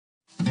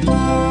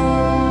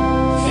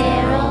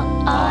Feral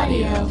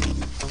Audio.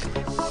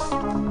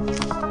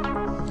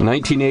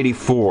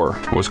 1984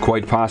 was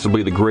quite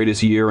possibly the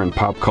greatest year in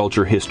pop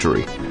culture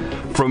history.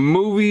 From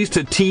movies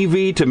to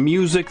TV to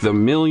music, the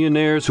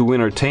millionaires who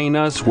entertain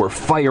us were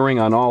firing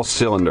on all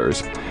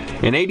cylinders.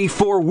 In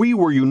 '84, we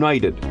were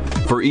united.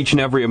 For each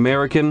and every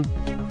American,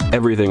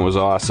 everything was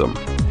awesome.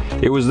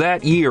 It was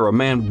that year a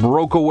man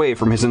broke away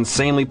from his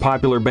insanely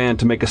popular band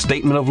to make a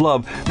statement of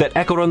love that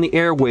echoed on the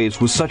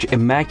airwaves with such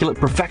immaculate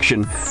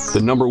perfection,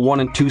 the number 1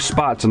 and 2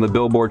 spots on the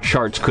Billboard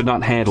charts could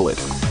not handle it.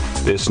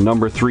 This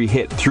number 3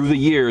 hit through the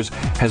years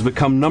has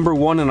become number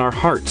 1 in our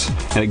hearts,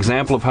 an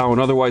example of how an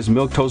otherwise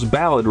milquetoast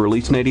ballad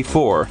released in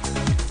 '84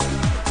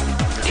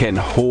 can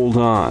hold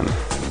on.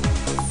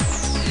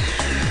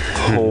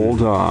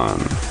 Hold on.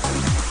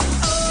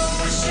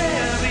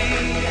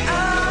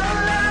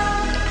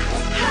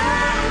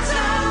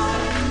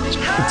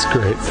 It's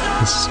great.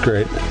 This is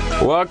great.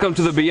 Welcome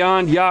to the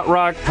Beyond Yacht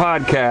Rock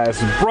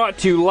podcast, brought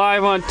to you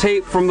live on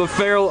tape from the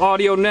Feral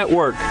Audio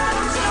Network.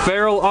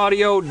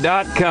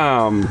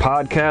 FeralAudio.com,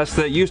 podcasts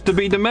that used to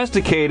be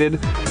domesticated,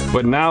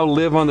 but now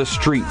live on the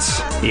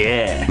streets.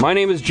 Yeah. My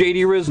name is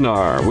JD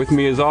Riznar. With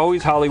me as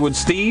always, Hollywood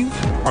Steve.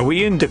 Are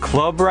we into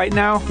club right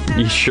now?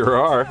 You sure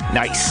are.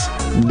 Nice.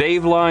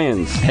 Dave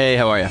Lyons. Hey,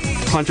 how are you?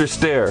 Hunter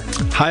Stair.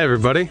 Hi,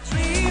 everybody.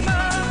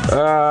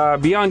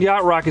 Beyond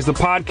Yacht Rock is the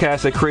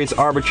podcast that creates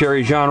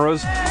arbitrary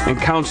genres and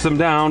counts them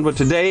down, but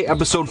today,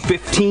 episode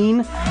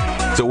 15,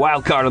 it's a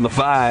wild card on the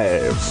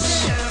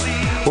fives.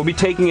 We'll be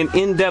taking an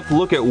in-depth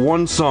look at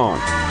one song,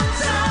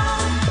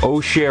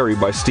 Oh Sherry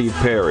by Steve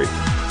Perry.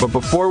 But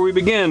before we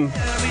begin,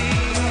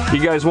 you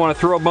guys want to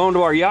throw a bone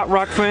to our Yacht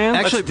Rock fans?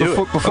 Actually,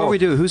 before we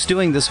do, who's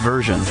doing this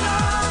version?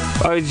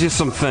 It's just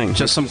some thing.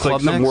 Just some it's club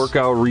like some mix?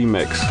 workout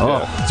remix. Oh.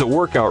 Yeah, it's a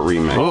workout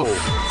remix. Oof.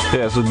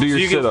 Yeah, so do your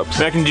You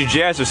sit-ups. I can do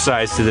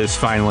jazzercise to this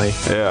finally.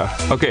 Yeah.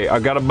 Okay, I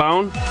got a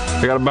bone.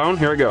 Here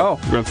I go. Oh,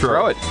 I'm gonna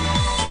throw it.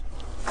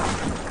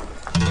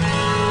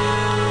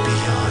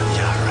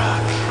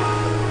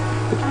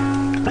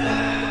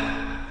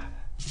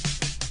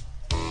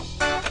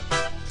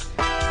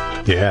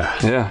 Yeah.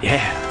 Yeah.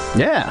 Yeah.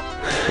 Yeah.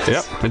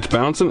 Yep. It's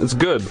bouncing. It's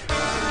good.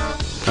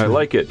 I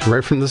like it.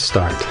 Right from the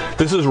start.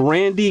 This is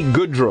Randy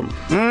Goodrum.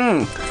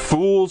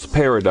 Fool's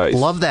Paradise.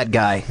 Love that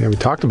guy. Yeah, we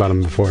talked about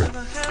him before.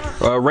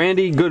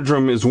 Randy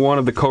Goodrum is one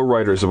of the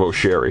co-writers of Oh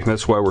Sherry.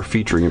 That's why we're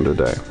featuring him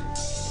today.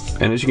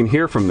 And as you can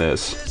hear from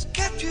this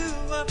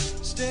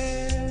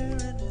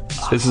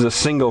is a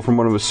single from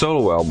one of his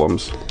solo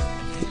albums.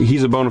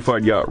 He's a bona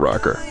fide yacht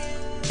rocker.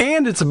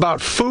 And it's about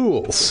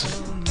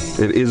fools.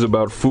 It is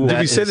about fools.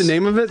 Did you say the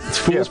name of it? It's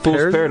Fool's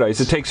Paradise?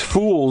 Paradise. It takes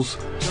fools,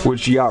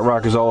 which yacht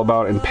rock is all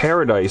about, and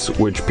paradise,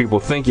 which people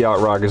think yacht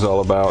rock is all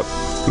about,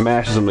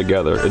 mashes them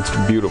together. It's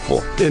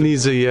beautiful. And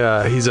he's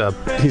a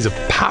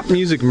pop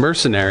music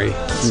mercenary.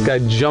 This guy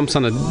jumps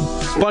on a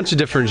bunch of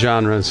different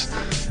genres.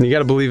 And you got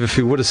to believe if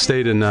he would have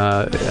stayed in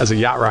as a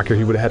yacht rocker,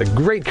 he would have had a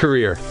great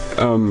career.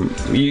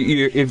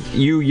 If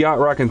you yacht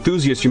rock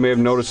enthusiasts, you may have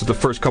noticed that the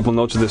first couple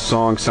notes of this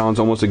song sounds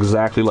almost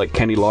exactly like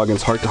Kenny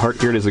Loggins' Heart to Heart.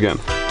 Here it is again.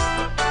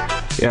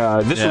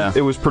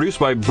 It was produced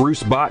by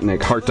Bruce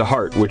Botnick, Heart to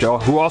Heart,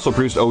 who also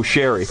produced Oh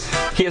Sherry.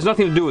 He has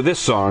nothing to do with this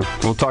song.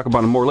 We'll talk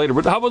about him more later.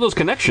 But how about those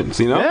connections?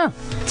 You know? Yeah.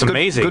 It's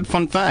amazing. Good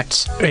fun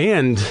facts.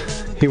 And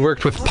he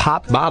worked with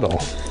Pop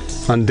Bottle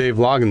on Dave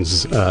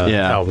Loggins'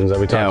 albums that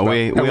we talked about.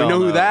 We know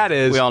who that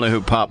is. We all know who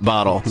Pop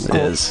Bottle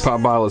is.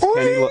 Pop Bottle is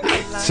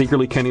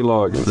secretly Kenny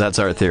Loggins. That's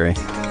our theory.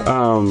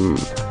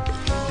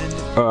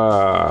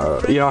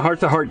 Heart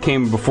to Heart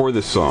came before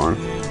this song.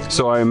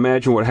 So I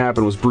imagine what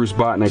happened was Bruce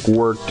Botnick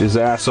worked his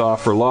ass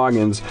off for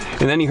Loggins,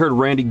 and then he heard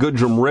Randy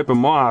Goodrum rip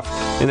him off,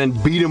 and then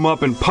beat him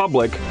up in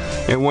public.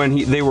 And when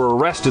they were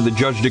arrested, the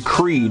judge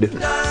decreed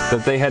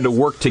that they had to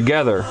work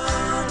together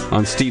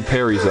on Steve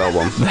Perry's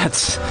album.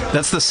 That's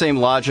the same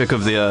logic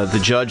of the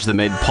judge that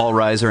made Paul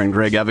Reiser and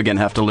Greg Evigan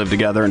have to live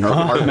together in her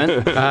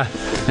apartment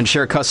and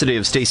share custody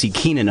of Stacey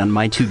Keenan on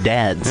My Two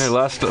Dads. Yeah, a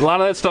lot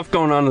of that stuff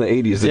going on in the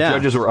 80s. The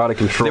judges were out of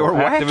control. They were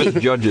activist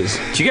wacky. judges.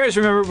 Do you guys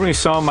remember when we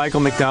saw Michael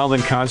McDonald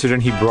in concert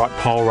and he brought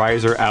Paul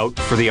Reiser out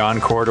for the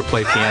encore to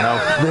play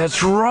piano?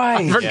 That's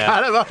right.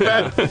 Forgot about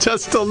that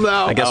just till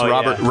now. I guess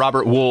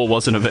Robert Wool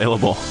wasn't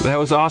available. That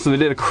was awesome. They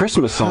did a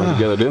Christmas song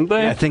together, didn't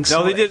they? I think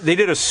so. No, they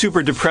did a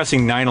super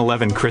depressing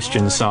 9/11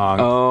 Christian song.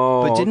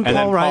 Oh. But didn't And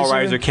then Paul Paul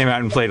Reiser... Reiser came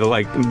out and played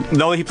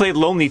he played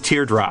Lonely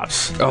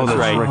Teardrops. Oh, that's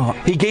right.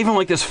 He gave him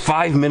like this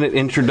 5-minute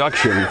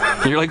introduction.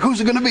 And you're like,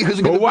 who's it going to be? Who's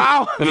it going to be?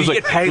 wow. And Did it's you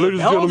like, get Patty ladies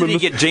and LaBelle? gentlemen,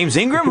 Did you get James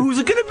Ingram? Who's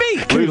it going to be?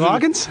 Kenny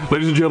Loggins?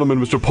 Ladies and gentlemen,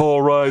 Mr.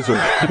 Paul Reiser.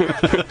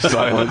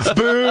 Silence.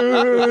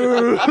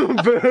 Boo!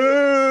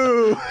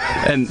 Boo!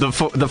 And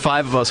the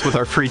five of us with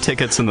our free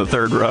tickets in the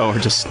third row are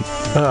just...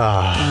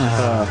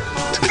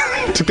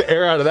 Took the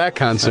air out of that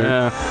concert.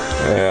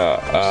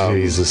 Yeah.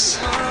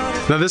 Jesus.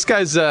 Now, this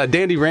guy's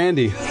Dandy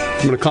Randy.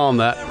 I'm gonna call him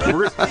that.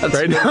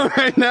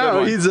 Right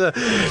now,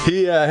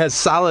 he has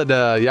solid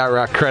yacht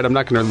rock cred. I'm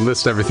not gonna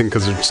list everything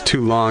because it's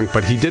too long,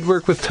 but he did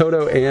work with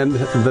Toto and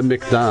the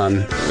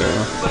McDon.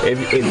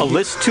 A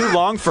list too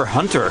long for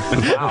Hunter.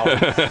 Wow.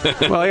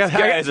 Well, This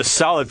guy is a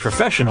solid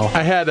professional.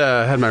 I had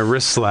my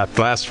wrist slapped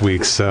last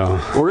week, so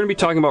We're going to be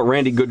talking about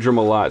Randy Goodrum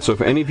a lot, so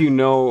if any of you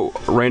know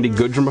Randy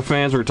Goodrum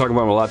fans, we're going to talk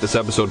about him a lot this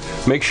episode.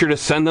 Make sure to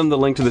send them the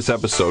link to this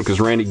episode, because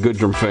Randy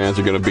Goodrum fans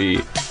are going to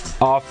be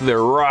off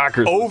their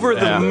rockers. Over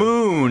the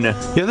moon.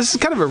 yeah, this is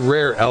kind of a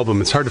rare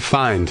album. It's hard to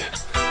find,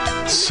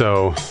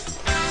 so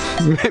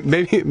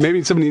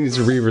maybe somebody needs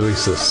to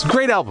re-release this.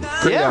 Great album.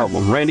 Great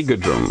album. Randy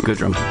Goodrum.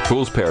 Goodrum.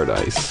 Fool's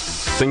Paradise.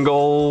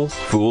 Single,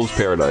 Fool's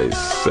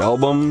Paradise.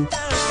 Album,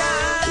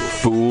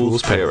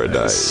 Fool's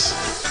Paradise.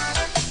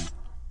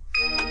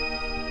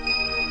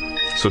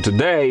 So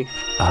today,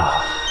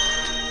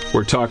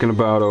 we're talking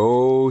about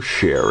Oh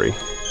Sherry.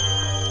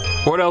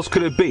 What else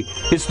could it be?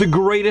 It's the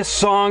greatest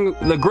song,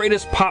 the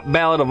greatest pop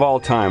ballad of all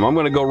time. I'm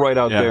going to go right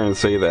out there and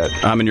say that.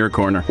 I'm in your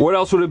corner. What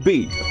else would it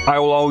be? I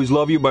Will Always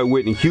Love You by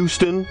Whitney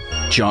Houston.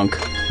 Junk.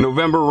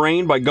 November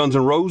Rain by Guns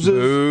N' Roses.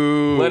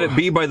 Ooh. Let It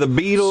Be by The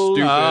Beatles.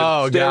 Stupid.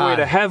 Oh, Stairway God.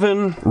 to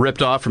Heaven.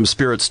 Ripped off from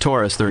Spirits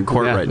Taurus. They're in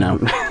court right now.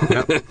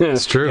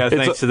 It's true. Yeah,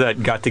 thanks to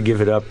that Got to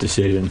Give It Up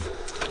decision.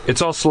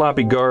 It's all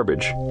sloppy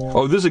garbage.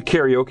 Oh, this is a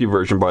karaoke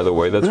version, by the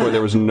way. That's why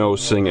there was no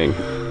singing.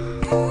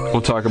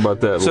 We'll talk about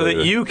that So later.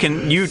 that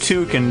you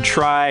too can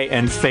try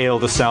and fail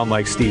to sound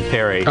like Steve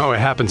Perry. Oh, it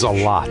happens a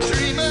lot.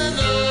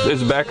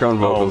 There's background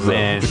vocals, though.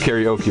 man. The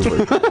karaoke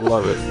version.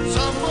 Love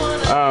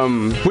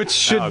it. Which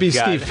should be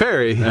God. Steve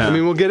Perry. I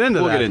mean, we'll get into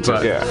that. get into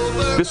but- it. Yeah.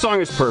 This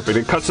song is perfect.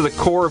 It cuts to the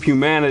core of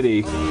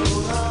humanity.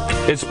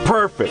 It's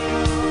perfect.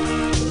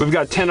 We've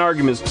got 10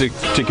 arguments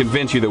to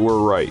convince you that we're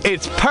right.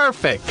 It's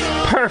perfect.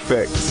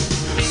 Perfect.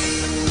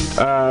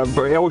 But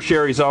Oh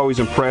Sherry's always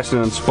impressed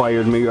and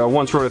inspired me. I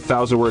once wrote a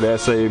 1,000-word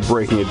essay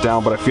breaking it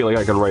down, but I feel like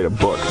I could write a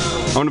book.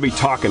 I'm going to be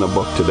talking a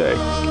book today.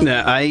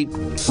 Now, I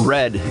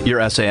read your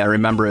essay. I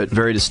remember it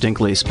very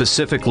distinctly.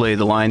 Specifically,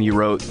 the line you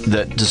wrote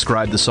that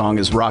described the song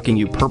as rocking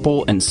you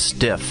purple and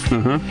stiff.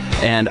 Mm-hmm.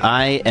 And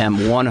I am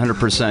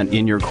 100%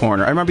 in your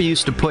corner. I remember you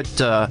used to put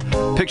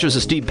pictures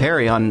of Steve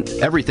Perry on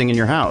everything in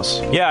your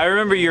house. Yeah, I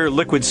remember your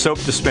liquid soap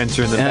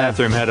dispenser in the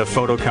bathroom had a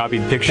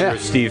photocopied picture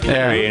of Steve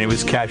Perry, and it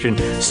was captioned,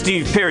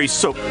 Steve Perry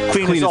soap,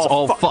 clean as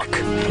all fuck.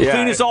 Yeah.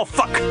 Clean as all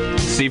fuck.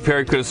 Steve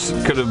Perry could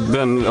have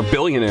been a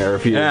billionaire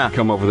if he had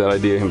come up with that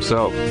idea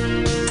himself.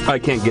 I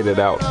can't get it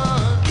out.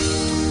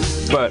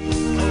 But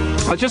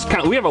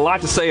we have a lot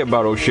to say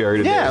about Oh Sherry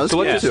today. Yeah, let's so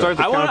let's get just to start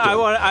the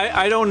countdown.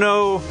 I don't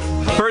know,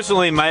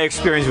 personally, my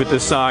experience with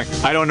this song,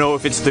 I don't know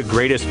if it's the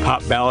greatest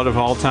pop ballad of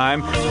all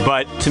time,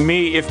 but to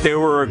me, if there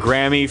were a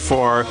Grammy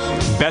for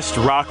Best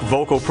Rock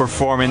Vocal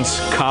Performance,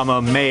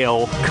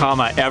 male,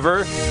 ever,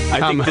 I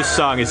think this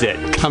song is it.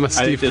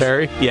 Steve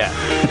Perry? Yeah.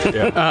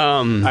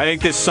 I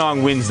think this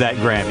song wins that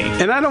Grammy.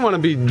 And I don't want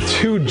to be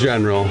too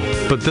general,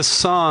 but this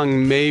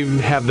song may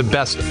have the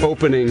best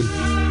opening,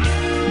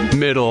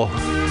 middle,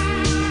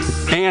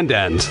 and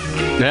end.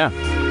 Yeah.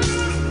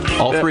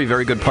 All three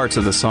very good parts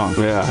of the song.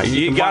 Yeah,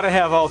 You got to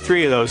have all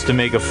three of those to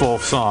make a full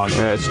song.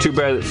 Yeah, it's too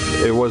bad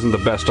it wasn't the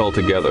best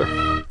altogether.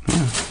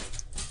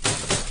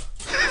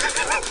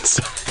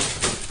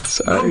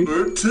 Sorry.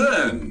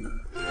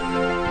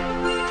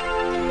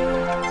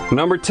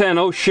 Number 10,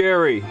 Oh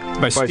Sherry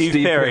By Steve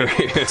Perry.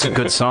 It's a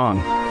good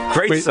song.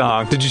 Great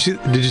song. Did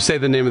you say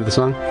the name of the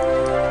song?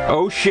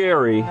 Oh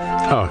Sherry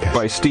Oh, okay.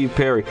 by Steve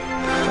Perry.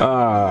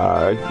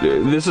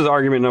 This is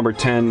argument number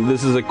 10.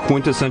 This is a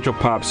quintessential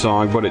pop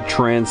song, but it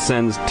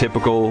transcends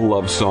typical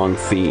love song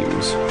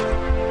themes.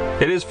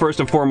 It is first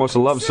and foremost a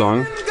love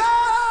song.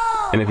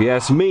 And if you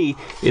ask me,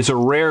 it's a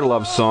rare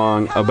love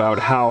song about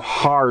how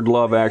hard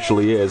love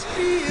actually is.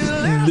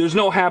 There's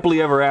no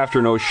happily ever after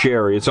in Oh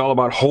Sherry. It's all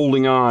about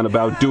holding on,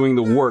 about doing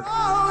the work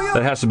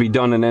that has to be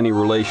done in any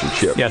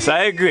relationship. Yes,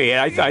 I agree.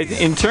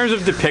 In terms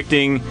of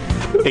depicting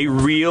a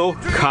real,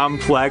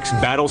 complex,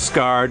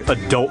 battle-scarred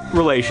adult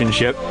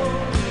relationship,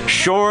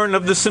 shorn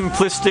of the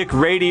simplistic,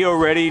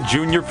 radio-ready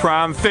junior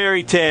prom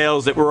fairy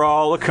tales that we're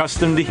all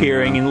accustomed to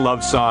hearing in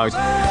love songs,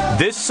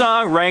 this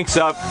song ranks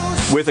up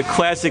with a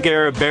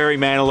classic-era Barry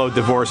Manilow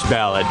divorce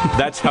ballad.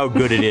 That's how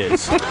good it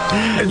is.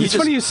 It's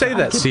funny you say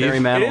that, Steve. Barry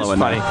It Manilow is in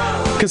funny.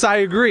 there. Because I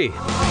agree.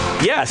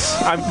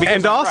 Yes.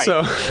 And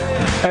also,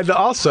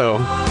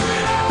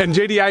 and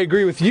JD, I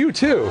agree with you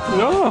too.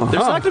 There's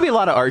not going to be a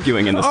lot of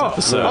arguing in this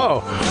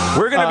episode.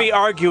 We're going to be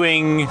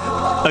arguing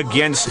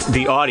against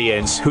the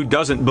audience who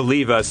doesn't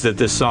believe us that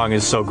this song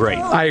is so great.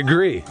 I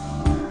agree.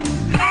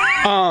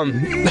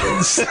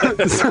 This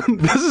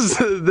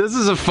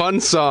is a fun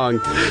song.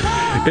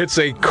 It's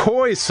a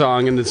coy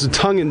song, and it's a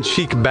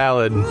tongue-in-cheek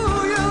ballad,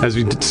 as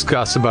we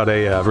discuss about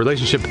a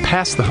relationship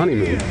past the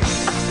honeymoon.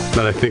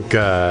 That I think,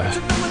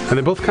 and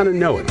they both kind of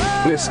know it.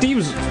 Yeah,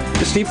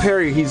 Steve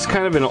Perry, he's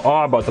kind of in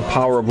awe about the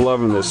power of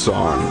love in this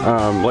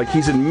song. Like,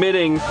 he's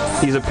admitting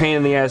he's a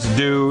pain-in-the-ass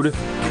dude,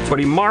 but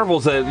he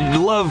marvels that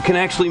love can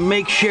actually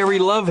make Sherry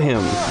love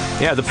him.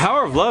 Yeah, the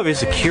power of love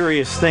is a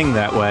curious thing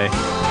that way.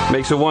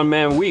 Makes a one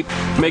man weep.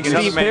 Makes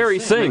Steve Perry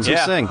sing.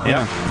 Yeah. Sing.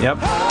 Yep.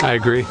 I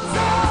agree.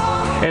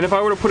 And if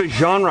I were to put a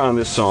genre on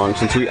this song,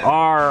 since we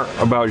are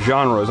about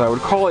genres, I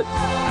would call it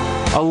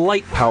a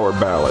light power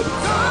ballad.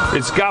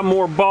 It's got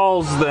more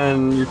balls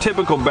than your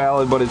typical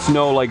ballad, but it's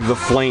no like The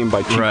Flame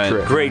by Cheap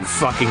Trick. Great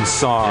fucking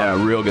song.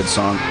 Yeah, real good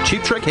song.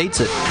 Cheap Trick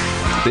hates it.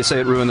 They say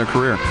it ruined their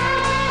career.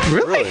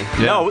 Really?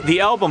 Yeah. No, the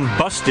album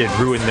Busted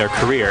ruined their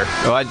career.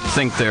 Oh, I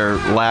think their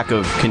lack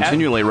of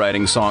continually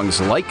writing songs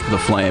like The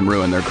Flame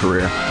ruined their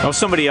career. Oh,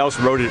 somebody else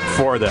wrote it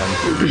for them.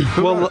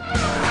 Well,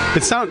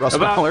 it sounds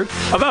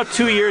About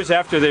 2 years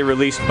after they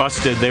released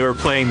Busted, they were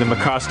playing the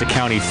Mecosta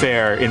County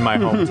Fair in my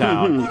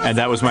hometown, and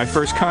that was my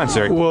first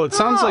concert. Well, it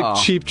sounds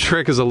like Cheap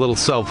Trick is a little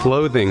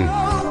self-loathing,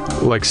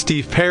 like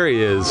Steve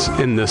Perry is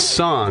in this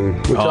song,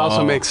 which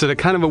also makes it a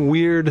kind of a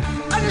weird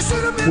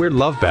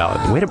love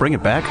ballad. Way to bring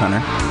it back,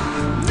 Hunter.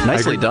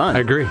 Nicely done. I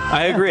agree.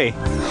 I agree.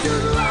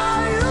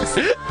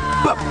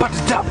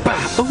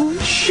 Oh,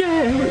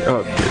 shit.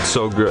 Oh, it's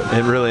so good.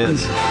 It really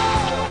is.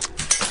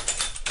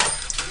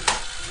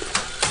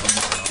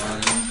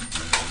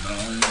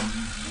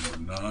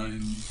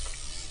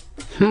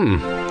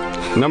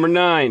 Number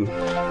 9,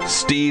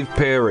 Steve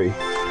Perry.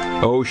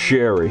 Oh,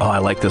 Sherry. Oh, I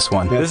like this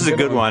one. This is a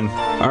good one.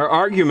 Our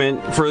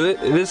argument for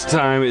this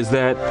time is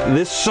that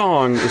this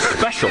song is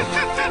special.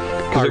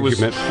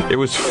 Argument. It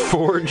was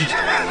forged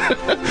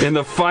in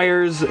the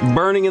fires,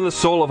 burning in the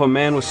soul of a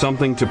man with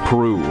something to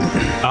prove.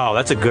 Oh,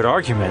 that's a good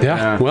argument.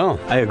 Yeah, well,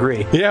 I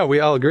agree. yeah,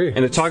 we all agree.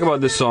 And to talk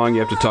about this song, you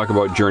have to talk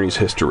about Journey's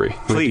history. We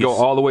have to Please. go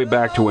all the way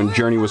back to when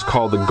Journey was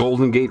called the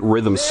Golden Gate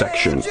Rhythm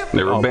Section.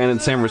 They were a band in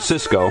San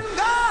Francisco,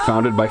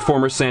 founded by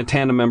former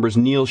Santana members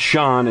Neil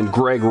Schon and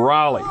Greg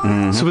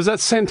Raleigh. So was that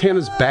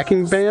Santana's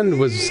backing band? They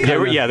were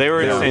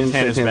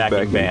Santana's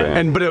backing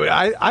band.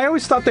 I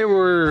always thought they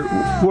were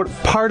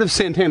part of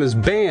Santana's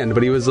band,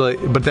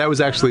 but that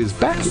was actually his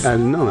back. I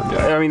didn't know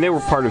that. I mean, they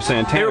were part of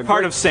Santana. They were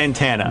part of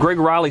Santana. Greg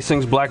Raleigh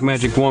sings Black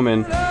Magic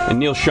Woman, and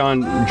Neil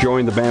Schon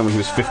joined the band when he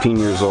was 15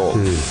 years old.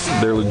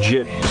 They're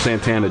legit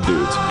Santana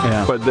dudes.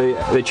 Yeah. But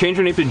they changed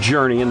their name to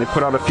Journey, and they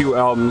put out a few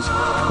albums,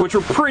 which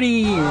were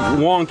pretty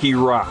wonky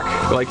rock.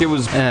 Like, it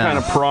was kind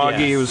of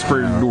proggy. Yes. It was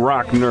for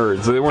rock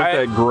nerds. They weren't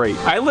that great.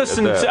 I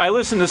listened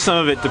to some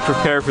of it to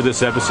prepare for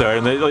this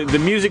episode, and the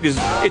music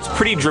it's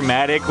pretty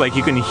dramatic. Like,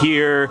 you can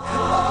hear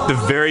the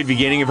very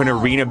beginning of an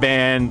arena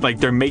band. Like,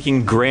 they're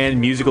making grand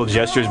musical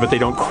gestures, but they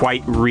don't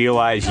quite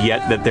realize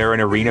yet that they're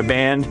an arena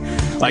band.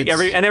 Like,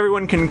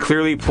 everyone can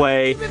clearly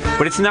play,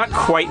 but it's not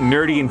quite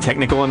nerdy and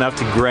technical enough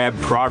to grab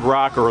prog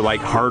rock or like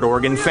hard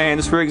organ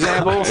fans, for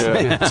example.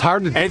 It's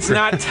hard to. And it's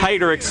not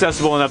tight or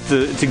accessible enough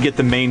to get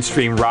the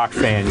mainstream rock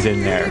fans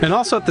in there. And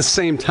also at the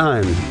same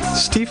time,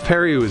 Steve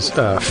Perry was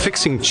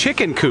fixing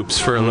chicken coops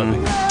for a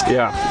living.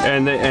 Yeah,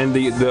 and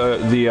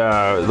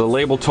the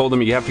label told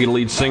them you have to get a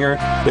lead singer.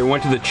 They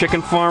went to the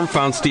chicken farm,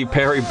 found Steve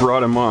Perry,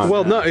 brought him on.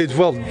 Well, no,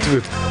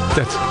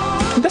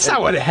 that's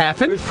not what It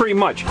happened. was pretty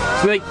much.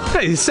 So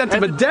He sent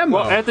him a demo.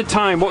 Well, at the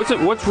time,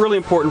 what's really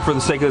important for the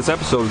sake of this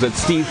episode is that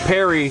Steve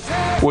Perry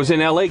was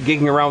in L.A.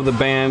 gigging around with a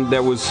band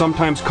that was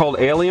sometimes called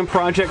Alien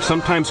Project,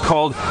 sometimes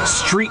called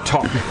Street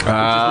Talk, which is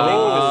the name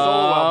of the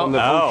solo album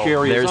that Bo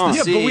Sherry is on.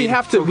 Yeah, but we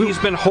have to. So he's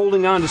been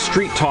holding on to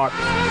Street Talk,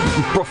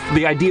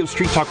 the idea of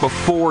Street Talk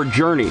before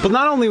Journey. But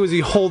not only was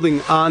he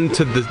holding on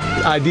to the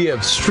idea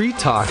of Street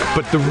Talk,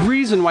 but the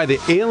reason why the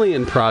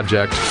Alien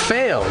Project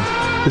failed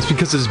is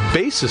because his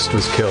bassist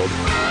was killed.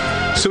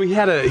 So he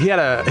had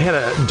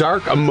a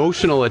dark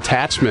emotional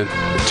attachment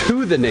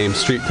to the name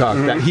Street Talk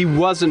that he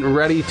wasn't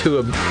ready to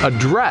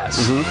address.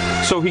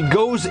 So he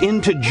goes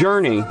into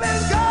Journey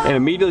and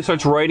immediately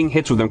starts writing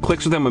hits with them,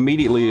 clicks with them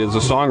immediately as a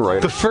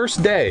songwriter. The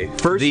first day.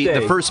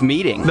 The first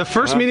meeting. The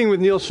first meeting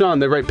with Neil Schon,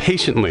 they write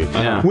Patiently,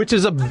 which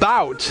is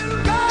about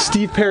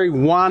Steve Perry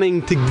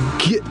wanting to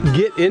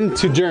get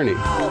into Journey.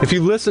 If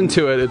you listen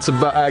to it, it's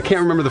about, I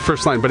can't remember the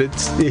first line, but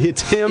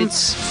it's him.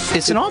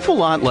 It's an awful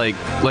lot like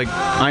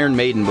Iron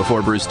Maiden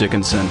before Bruce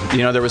Dickinson.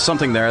 You know, there was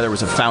something there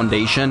was a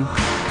foundation,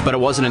 but it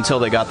wasn't until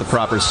they got the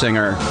proper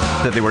singer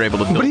that they were able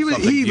to build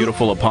something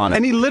beautiful upon it.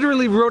 And he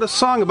literally wrote a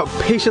song about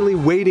patiently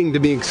waiting to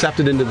be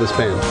accepted into this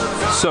band.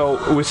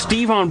 So with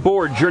Steve on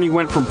board, Journey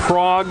went from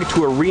prog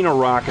to arena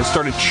rock and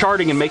started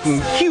charting and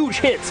making huge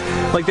hits.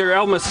 Like their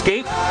album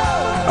Escape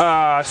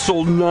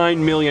sold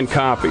 9 million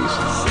copies.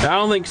 I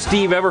don't think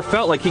Steve ever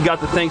felt like he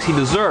got the thanks he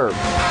deserved.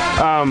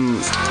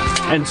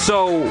 And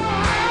so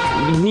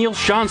Neil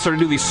Schon started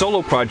to do these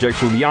solo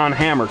projects with Jan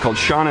Hammer called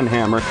Schon and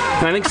Hammer.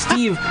 And I think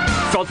Steve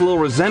felt a little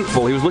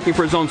resentful. He was looking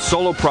for his own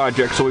solo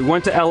project, so he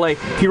went to LA.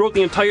 He wrote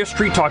the entire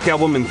Street Talk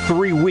album in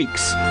 3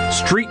 weeks.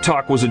 Street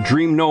Talk was a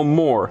dream no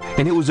more,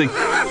 and it was a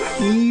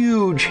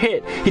huge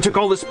hit. He took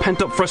all this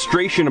pent-up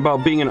frustration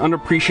about being an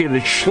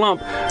unappreciated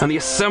schlump on the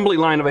assembly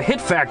line of a hit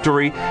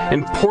factory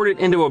and poured it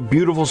into a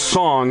beautiful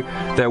song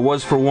that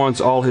was for once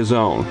all his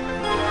own.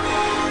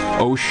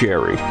 Oh,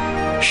 Sherry.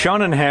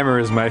 Schon and Hammer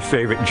is my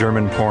favorite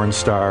German porn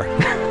star.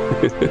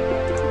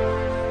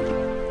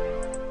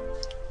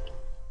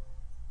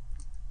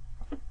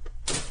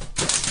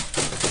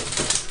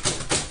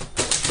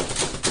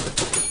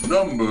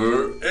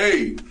 Number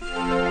 8.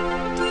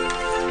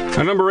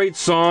 Our number 8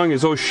 song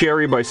is "Oh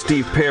Sherry" by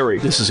Steve Perry.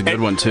 This is a good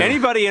one, too.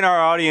 Anybody in our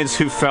audience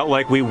who felt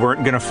like we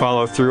weren't going to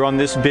follow through on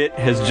this bit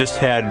has just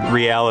had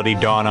reality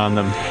dawn on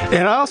them.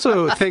 And I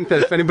also think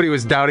that if anybody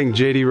was doubting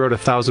JD wrote a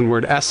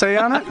 1,000-word essay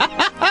on it,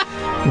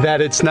 that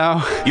it's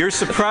now... You're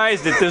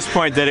surprised at this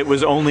point that it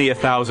was only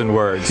 1,000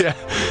 words. Yeah,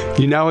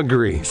 you now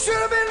agree.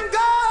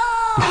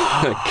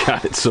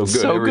 God, it's so good.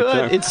 So every good.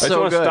 time. It's I just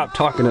so want to good. stop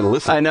talking and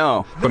listen. I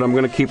know. But I'm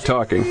going to keep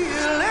talking.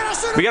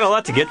 We got a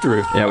lot to get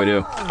through. Yeah, we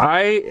do.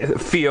 I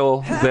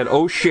feel that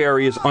 "Oh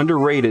Sherry" is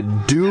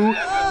underrated due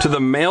to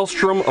the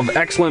maelstrom of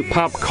excellent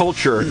pop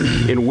culture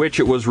in which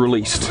it was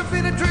released.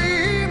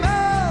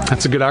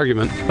 That's a good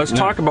argument. Let's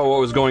talk about what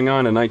was going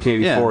on in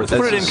 1984. Yeah, Let's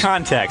put it in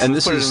context. And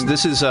Let's this put it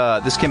is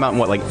in- this came out in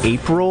what, like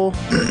April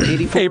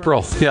 84?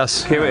 April,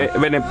 yes. Okay,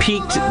 and it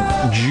peaked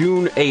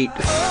June 8th,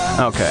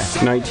 Okay.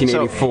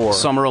 1984. So,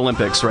 Summer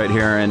Olympics right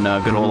here in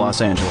good old Los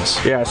Angeles.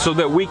 Yeah, so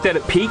that week that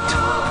it peaked,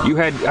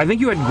 I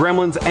think you had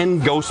Gremlins and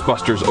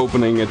Ghostbusters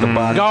opening at the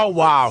bottom. Oh,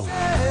 wow.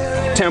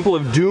 Temple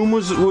of Doom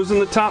was in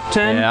the top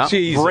 10. Yeah.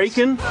 Jesus.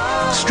 Breakin',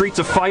 Streets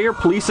of Fire,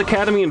 Police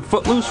Academy, and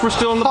Footloose were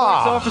still in the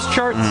box office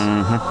charts.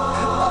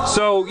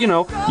 So, you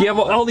have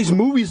all these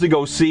movies to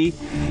go see.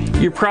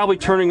 You're probably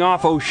turning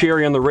off "Oh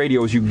Sherry" on the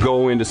radio as you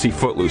go in to see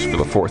Footloose for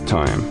the 4th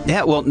time.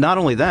 Yeah, well, not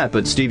only that,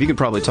 but Steve, you could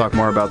probably talk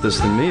more about this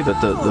than me,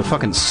 but the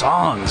fucking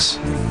songs.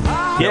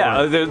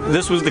 Yeah,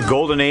 this was the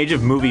golden age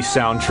of movie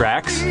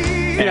soundtracks.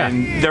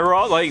 And they were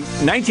all like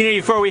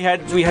 1984. We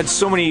had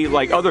so many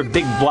like other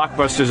big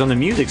blockbusters on the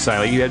music side.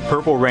 Like you had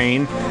Purple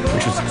Rain,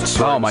 which was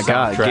sort Oh of my a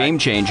God, soundtrack. game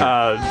changer.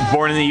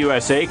 Born in the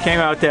USA came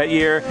out that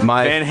year.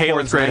 My Van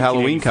Halen's 4th grade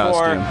Halloween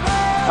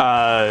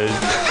 1984.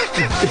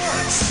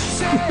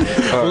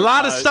 A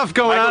lot of stuff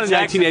going on in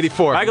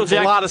 1984. Michael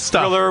Jackson's A lot of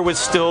stuff. Thriller was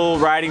still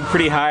riding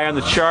pretty high on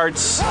the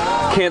charts.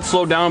 Can't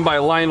Slow Down by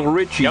Lionel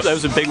Richie. Yep, that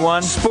was a big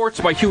one. Sports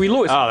by Huey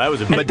Lewis. Oh, that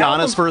was a big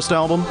Madonna's first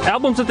album.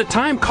 Albums at the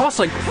time cost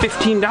like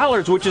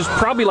 $15, which is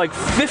probably like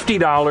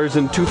 $50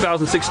 in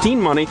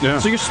 2016 money. Yeah.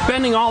 So you're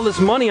spending all this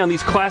money on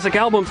these classic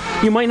albums.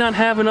 You might not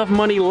have enough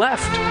money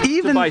left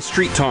to buy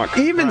Street Talk.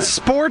 Even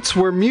sports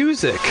were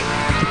music.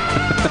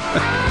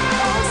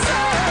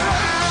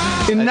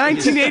 In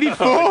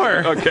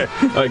 1984. Okay,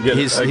 I get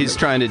it. He's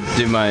trying to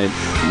do my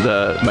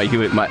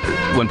Huey.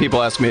 When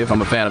people ask me if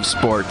I'm a fan of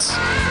sports,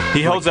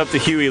 He holds up the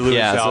Huey Lewis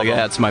Yeah, it's album, like,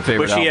 that's my favorite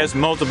which he album. has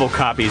multiple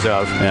copies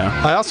of.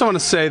 yeah. I also want to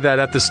say that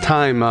at this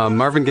time,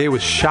 Marvin Gaye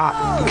was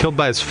shot, killed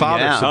by his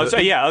father. Yeah. So Oh, so,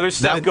 yeah, other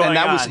stuff That- going and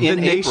that on. was the in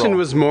nation April.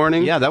 was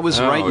mourning. Yeah, that was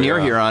right near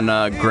yeah. here on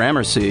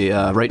Gramercy.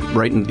 Right.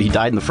 He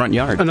died in the front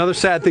yard. Another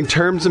sad thing,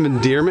 Terms of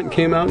Endearment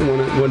came out and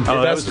won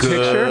Oh, that Best was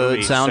Picture. Good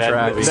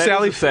soundtrack. That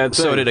Sally- is a sad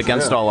So thing. did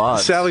Against All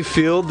Odds. Sally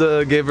Field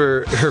gave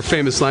her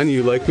famous line,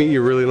 "You like me,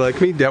 you really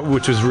like me,"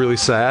 which was really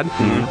sad.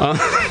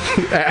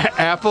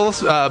 Apple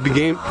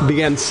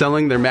began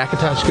selling their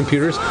Macintosh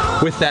computers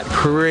with that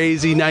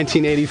crazy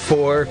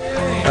 1984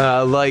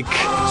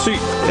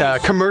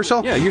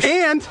 commercial. Yeah,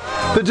 and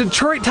the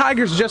Detroit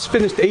Tigers just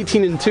finished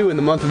 18-2 in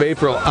the month of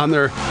April on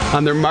their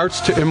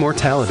march to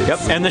immortality. Yep,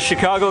 and the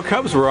Chicago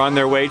Cubs were on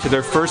their way to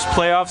their first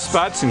playoff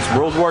spot since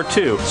World War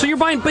II. So you're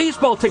buying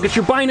baseball tickets,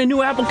 you're buying a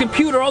new Apple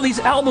computer, all these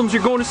albums,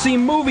 you're going to see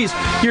movies,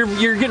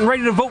 you're getting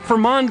ready to vote for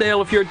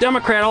Mondale if you're a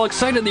Democrat, all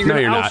excited that you're No,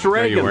 going to you're oust not. No,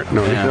 Reagan. you weren't.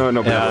 No,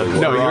 no,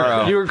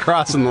 No, you were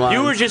crossing the line.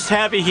 You were just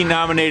happy he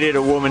nominated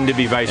a woman to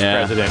be vice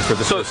president for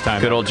the first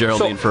time. Good old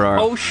Geraldine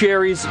Ferrara. Oh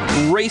Sherry's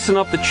racing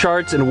up the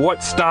charts, and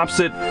what stops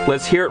it?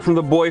 Let's hear it from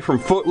the boy from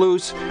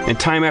Footloose and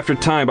Time After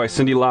Time by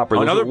Cyndi Lauper.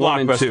 Those Another are 1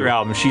 and 2. blockbuster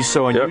album. She's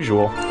so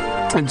unusual.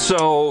 And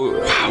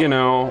so,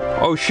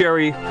 Oh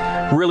Sherry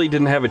really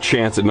didn't have a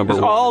chance at number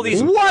 1. All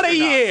these. What a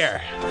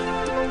year!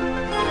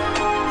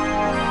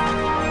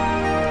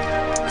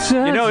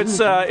 You know, it's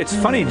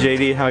funny,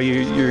 JD, how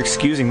you're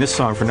excusing this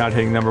song for not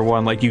hitting number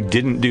 1 like you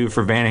didn't do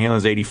for Van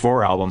Halen's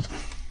 '84 album.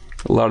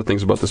 A lot of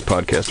things about this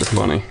podcast are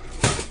funny.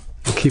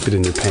 Keep it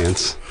in your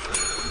pants.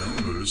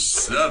 Number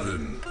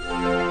 7.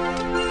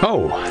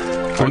 Oh.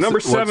 Our number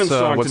 7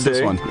 song what's this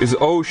today one? is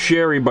 "Oh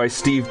Sherry" by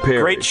Steve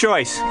Perry. Great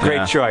choice. Great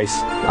Yeah. choice.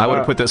 I would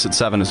have put this at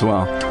 7 as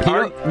well.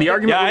 The argument Yeah,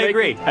 we're I making-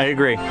 agree. I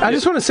agree. I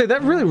just want to say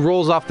that really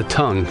rolls off the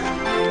tongue.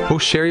 Oh,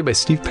 Sherry by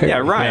Steve Perry. Yeah,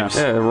 it rhymes.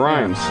 Yeah, it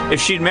rhymes. If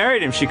she'd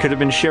married him, she could have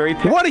been Sherry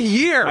Perry. What a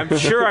year! I'm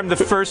sure I'm the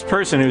first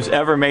person who's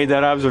ever made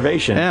that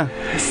observation. Yeah.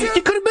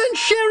 You could have been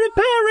Sherry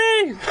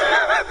Perry.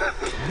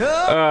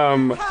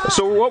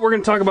 So what we're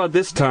going to talk about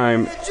this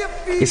time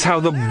is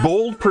how the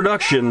bold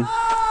production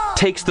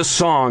takes the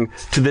song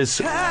to this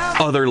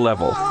other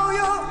level.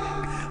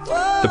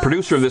 The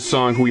producer of this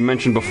song, who we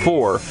mentioned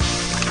before,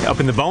 Up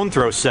in the Bone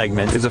Throw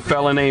segment. is a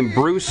fella named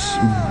Bruce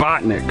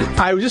Botnick.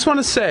 I just want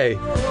to say,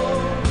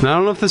 and I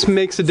don't know if this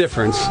makes a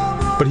difference,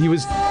 but he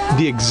was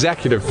the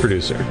executive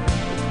producer.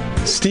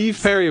 Steve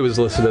Perry was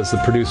listed as the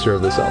producer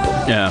of this album.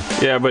 Yeah.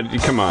 Yeah, but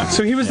come on.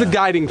 So he was the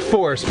guiding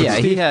force, but Yeah,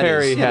 Steve he had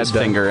Perry his the-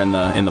 finger in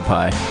the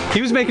pie.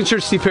 He was making sure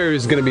Steve Perry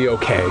was going to be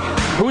okay.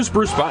 Who's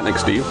Bruce Botnick,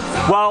 Steve?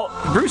 Well,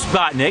 Bruce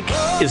Botnick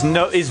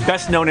is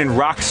best known in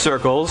rock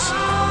circles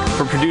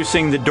for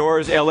producing the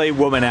Doors' L.A.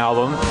 Woman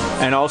album,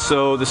 and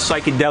also the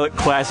psychedelic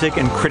classic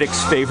and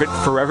critics' favorite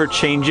Forever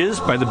Changes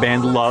by the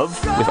band Love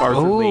with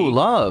Arthur Lee. Oh,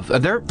 Love.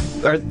 Are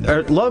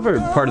Love are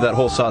part of that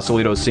whole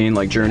Sausalito scene,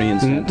 like Journey and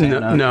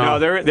Santana? No,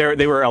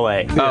 they were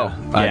L.A. Oh,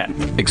 yeah.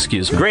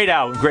 Excuse me. Great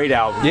album.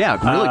 Yeah,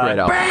 really great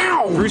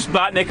album. Bruce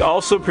Botnick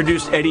also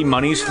produced Eddie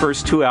Money's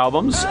first 2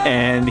 albums,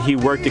 and he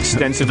worked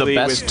extensively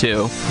The best with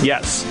 2.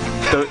 Yes.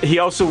 He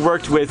also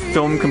worked with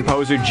film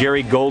composer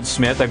Jerry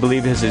Goldsmith, I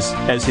believe, as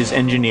his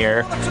engineer.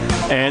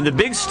 And the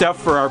big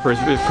stuff for our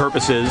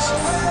purposes,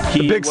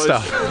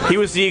 he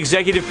was the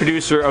executive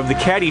producer of the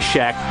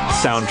Caddyshack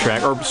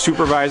soundtrack, or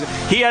supervisor.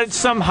 He had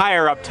some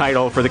higher-up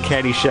title for the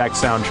Caddyshack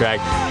soundtrack,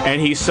 and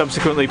he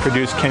subsequently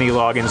produced Kenny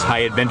Loggins' High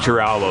Adventure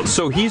album.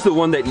 So he's the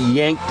one that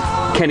yanked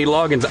Kenny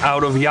Loggins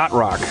out of Yacht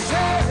Rock.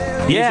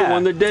 He's the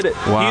one that did it.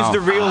 Wow. He's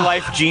the real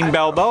life Gene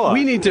Balboa.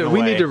 We need to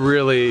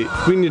really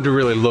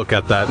look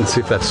at that and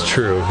see if that's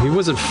true. He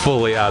wasn't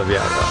fully out of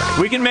Yacht Rock.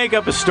 We can make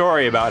up a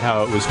story about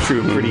how it was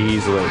true pretty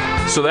easily.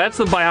 So that's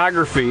the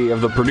biography of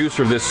the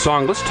producer of this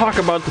song. Let's talk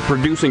about the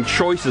producing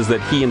choices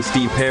that he and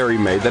Steve Perry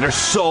made that are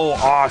so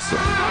awesome.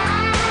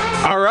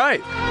 All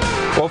right.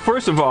 Well,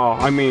 first of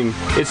all, I mean,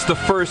 it's the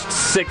first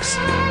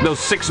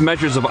 6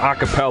 measures of a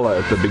cappella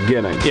at the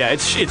beginning. Yeah,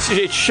 it's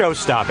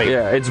show-stopping.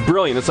 Yeah, it's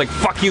brilliant. It's like,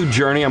 fuck you,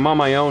 Journey, I'm on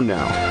my own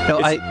now. No,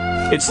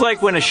 It's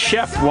like when a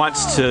chef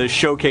wants to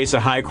showcase a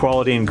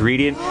high-quality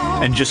ingredient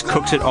and just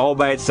cooks it all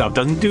by itself.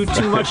 Doesn't do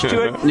too much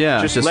to it.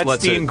 Yeah, just just lets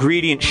lets the it-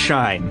 ingredient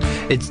shine.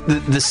 It's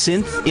the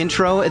synth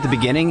intro at the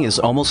beginning is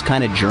almost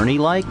kind of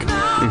Journey-like.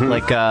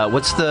 Like,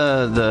 what's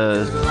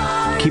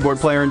the keyboard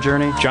player in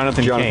Journey?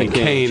 Jonathan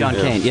Cain. John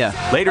Cain, yeah.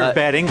 Later,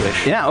 Bad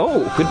English. Yeah,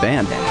 oh, good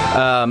band.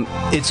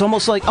 It's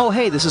almost like, oh,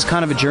 hey, this is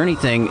kind of a Journey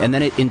thing, and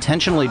then it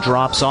intentionally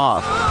drops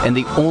off, and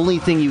the only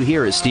thing you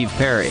hear is Steve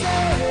Perry.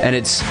 And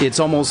it's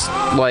almost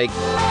like,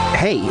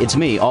 hey, it's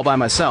me, all by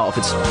myself.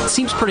 It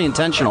seems pretty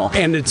intentional.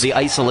 And it's the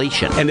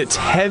isolation. And it's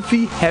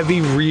heavy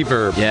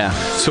reverb. Yeah.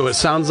 So it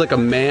sounds like a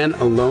man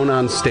alone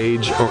on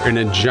stage or in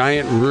a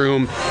giant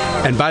room.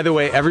 And by the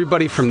way,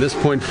 everybody from this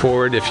point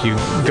forward, if you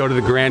go to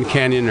the Grand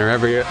Canyon or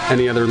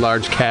any other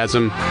large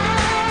chasm,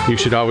 you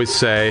should always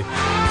say,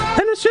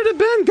 and it should have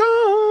been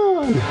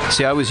gone.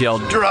 See, I always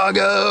yelled,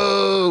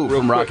 Drago!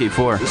 From Rocky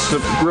 4. So,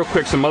 real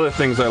quick, some other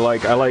things I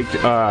like. I liked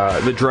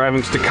the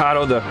driving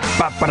staccato, the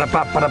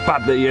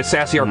bop-ba-da-bop-ba-da-bop, the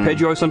sassy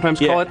arpeggio, I sometimes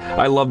call it.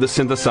 I love the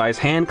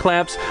synthesized hand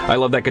claps. I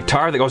love that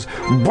guitar that goes,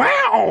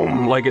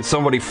 wow! Like it's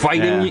somebody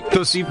fighting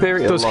Steve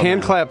Perry. Those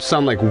hand claps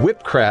sound like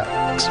whip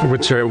cracks,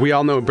 which we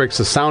all know breaks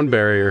the sound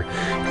barrier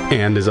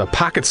and is a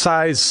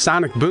pocket-sized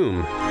sonic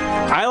boom.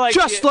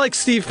 Just like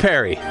Steve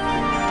Perry.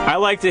 I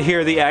like to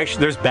hear the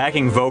action. There's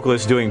backing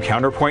vocalists doing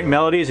counterpoint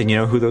melodies, and you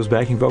know who those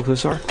backing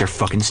vocalists are? They're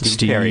fucking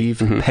Steve Perry.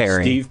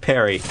 Perry. Steve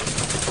Perry.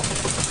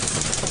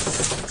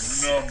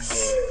 Number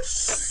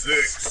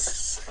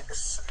 6.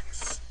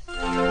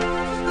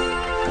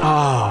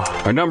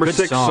 Our number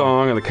 6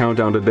 song on the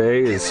countdown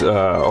today is,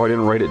 I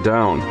didn't write it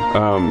down.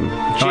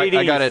 JD,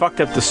 I got you it.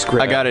 fucked up the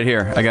script. I got it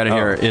here.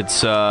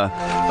 It's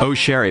Oh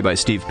Sherry by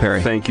Steve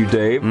Perry. Thank you,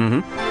 Dave.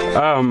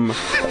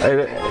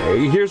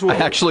 Here's what I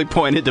actually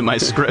pointed to my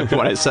script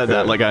when I said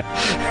that. Like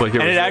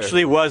here And it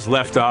actually was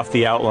left off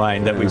the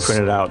outline that we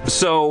printed out.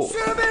 So,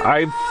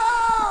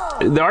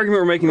 the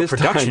argument we're making this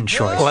Production time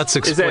choice. Let's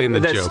is explain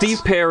that the jokes.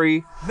 Steve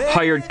Perry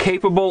hired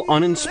capable,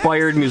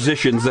 uninspired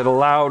musicians that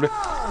allowed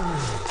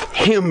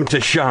him to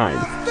shine.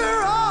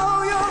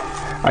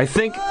 I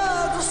think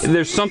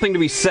there's something to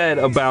be said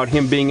about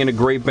him being in a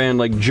great band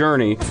like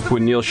Journey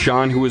with Neil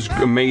Schon, who was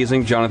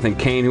amazing, Jonathan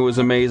Cain, who was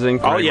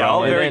amazing. Oh, yeah,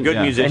 all very good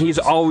musicians. And he's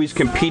always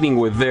competing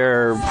with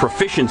their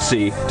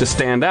proficiency to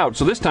stand out.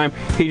 So this time,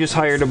 he just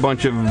hired a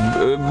bunch of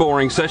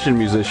boring session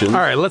musicians.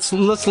 All right, let's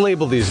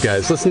label these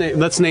guys. Let's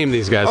name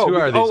these guys. Who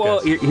are these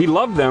well, guys? he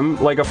loved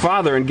them like a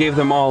father and gave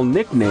them all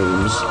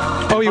nicknames.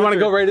 Oh, you want to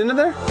go right into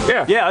there?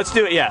 Yeah, let's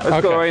do it. Yeah.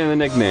 Let's go right into the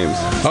nicknames.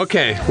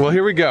 Okay, well,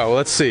 here we go.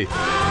 Let's see.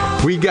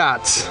 We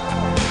got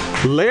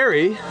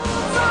Larry.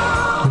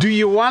 Do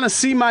you want to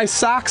see my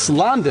socks,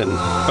 London?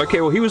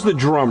 Okay, well, he was the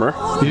drummer.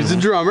 He's the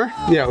drummer.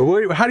 Yeah.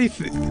 How do you?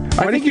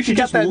 I think you should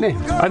get that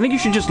name. I think you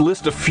should just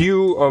list a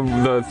few of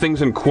the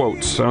things in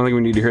quotes. I don't think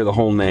we need to hear the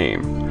whole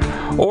name.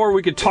 Or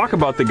we could talk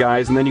about the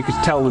guys and then you could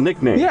tell the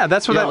nickname. Yeah,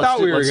 that's what I thought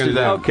we were going to do.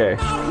 Okay.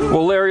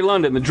 Well, Larry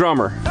London, the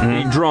drummer,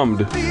 he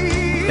drummed.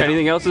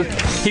 Anything else?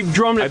 He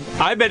drummed it.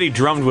 I bet he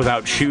drummed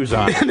without shoes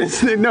on.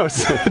 No.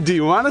 Do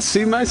you want to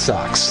see my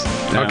socks?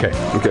 No. Okay.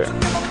 Okay.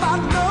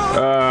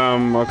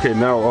 Okay.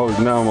 Now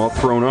I'm all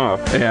thrown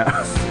off. Yeah.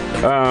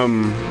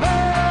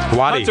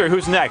 Waddy. Hunter,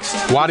 who's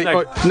next? Waddy.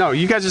 Who's next? No,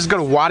 you guys just go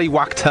to Waddy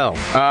Wachtel.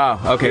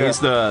 Oh, okay. Yeah. He's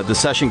the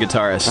session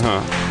guitarist.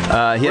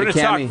 He had a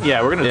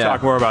cameo. We're going to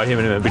talk more about him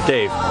in a minute. But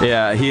Dave,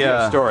 Yeah, he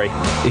story.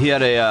 He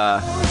had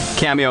a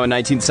cameo in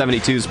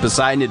 1972's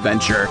Poseidon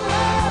Adventure,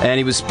 And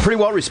he was pretty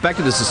well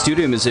respected as a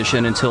studio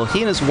musician until he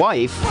and his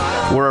wife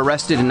were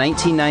arrested in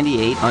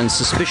 1998 on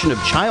suspicion of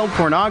child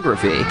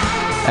pornography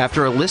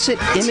after illicit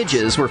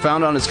images were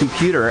found on his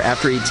computer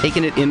after he'd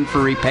taken it in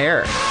for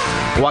repair.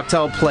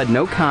 Wachtell pled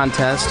no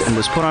contest and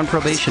was put on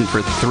probation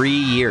for 3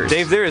 years.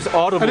 Dave, there is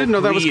audible I didn't know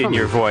that was glee in coming.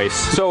 your voice.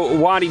 So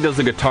Waddy does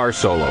the guitar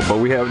solo,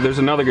 but there's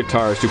another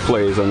guitarist who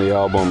plays on the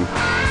album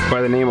by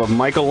the name of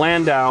Michael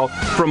Landau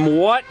from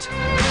what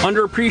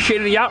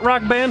underappreciated yacht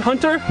rock band,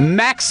 Hunter?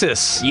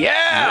 Maxis.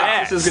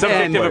 Yeah, This is guitar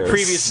subject of a player.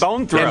 previous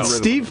bone throw. And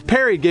Steve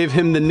Perry gave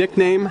him the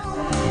nickname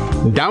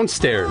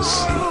Downstairs.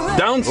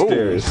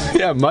 Downstairs.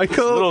 Yeah,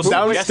 Michael Little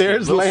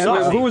Downstairs suggestive, little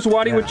Landau. Who was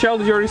Waddy Wachell?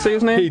 Did you already say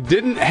his name? He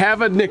didn't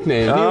have a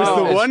nickname. He was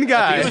the one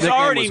guy. He was nickname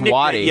already was nicknamed-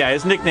 Waddy. Yeah,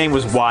 his nickname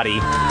was Waddy.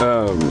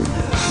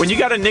 When you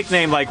got a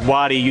nickname like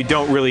Waddy, you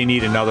don't really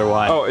need another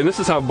one. Oh, and this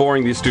is how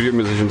boring these studio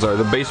musicians are.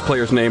 The bass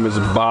player's name is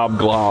Bob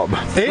Glob.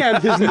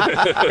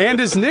 And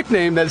his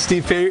nickname that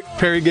Steve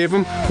Perry gave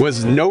him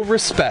was No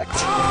Respect.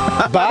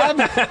 Bob,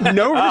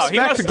 No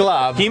Respect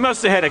Glob. He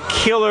must have had a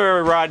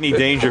killer Rodney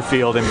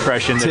Dangerfield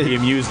impression that he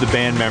amused the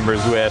band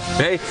members with.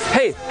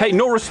 Hey,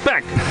 no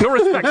respect. No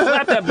respect.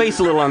 Slap that bass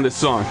a little on this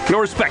song. No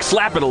respect.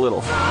 Slap it a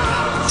little.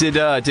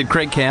 Did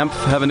Craig Camp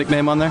have a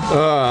nickname on there?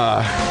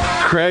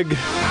 Craig.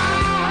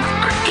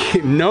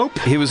 Nope,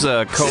 He was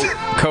a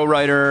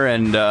co-writer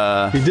and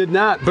he did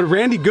not. But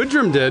Randy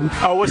Goodrum did.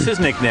 Oh, what's his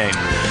nickname?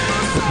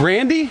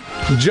 Randy,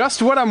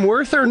 just what I'm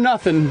worth or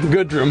nothing,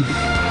 Goodrum.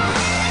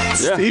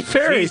 Steve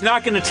Perry. He's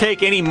not going to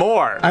take any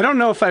more. I don't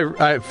know if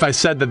I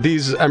said that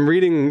these. I'm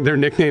reading their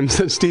nicknames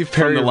that Steve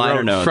Perry the liner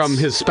wrote notes. from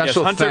his Yes,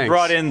 special Hunter thanks.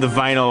 brought in the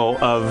vinyl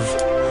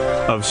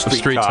of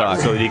Street Talk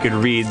so that he could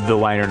read the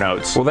liner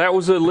notes. Well, that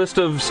was a list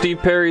of Steve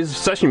Perry's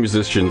session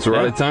musicians. We're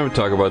out of time to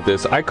talk about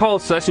this. I call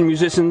session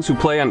musicians who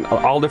play on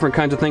all different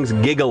kinds of things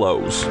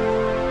gigolos.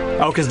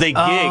 Oh, because they gig.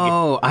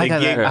 Oh, I they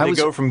got gig. that. I They was-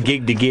 go from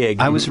gig to gig.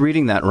 I was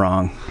reading that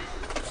wrong.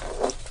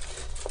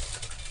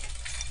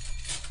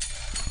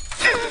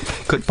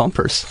 Good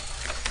bumpers.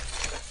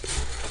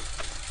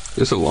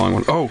 This is a long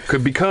one. Oh,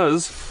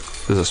 because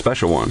there's a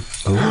special one.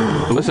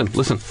 Listen.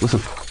 Listen.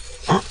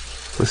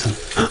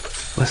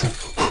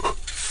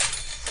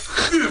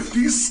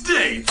 50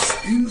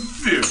 states in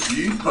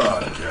 50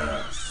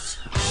 podcasts.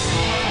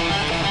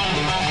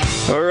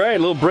 All right, a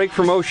little break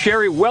from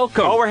O'Sherry.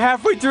 Welcome. Oh, we're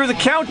halfway through the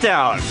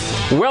countdown.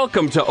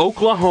 Welcome to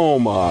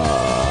Oklahoma,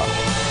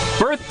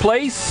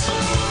 birthplace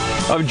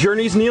of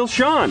Journey's Neil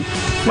Schon.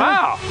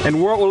 Wow.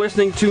 And what we're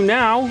listening to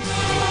now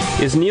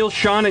is Neil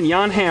Schon and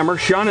Jan Hammer.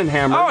 Schon and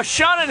Hammer. Oh,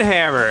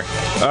 Schottenhammer.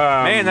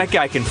 Man, that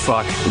guy can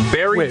fuck.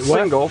 Buried Wait, what?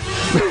 single.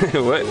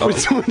 What?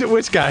 Oh.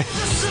 Which guy?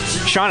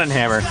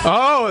 Schottenhammer.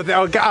 Oh,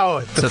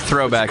 It's a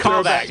throwback.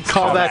 call back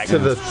to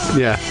the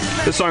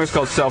This song is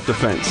called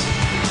Self-Defense.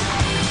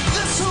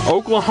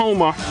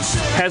 Oklahoma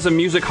has a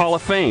music hall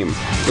of fame,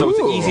 so it's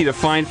easy to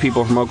find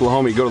people from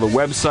Oklahoma. You go to the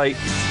website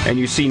and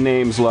you see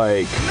names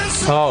like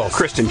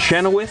Kristen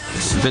Chenoweth.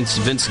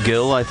 Vince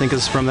Gill, I think,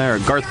 is from there.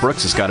 Garth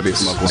Brooks has got to be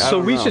from Oklahoma. So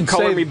we should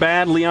Color say. Me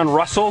Bad, Leon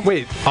Russell.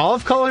 Wait, all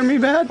of Color Me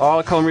Bad? All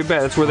of Color Me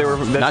Bad. That's where they were.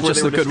 That's Not where just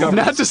they were the good discovered.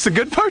 Not just the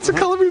good parts of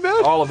Color Me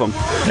Bad? All of them.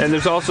 And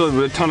there's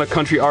also a ton of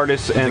country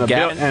artists and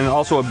Gap. and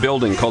also a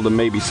building called the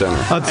Maybe Center.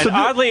 And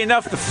oddly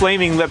enough, the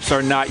Flaming Lips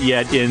are not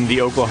yet in the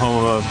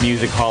Oklahoma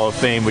Music Hall of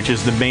Fame, which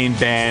is the main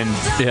band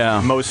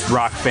most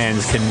rock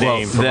fans can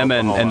name. from them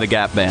Oklahoma. and the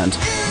Gap Band.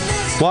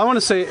 Well, I want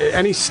to say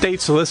any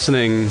states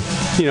listening,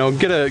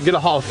 get a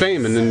Hall of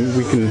Fame, and then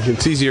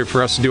it's easier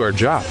for us to do our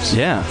jobs.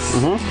 Yeah.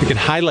 We can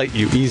highlight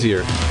you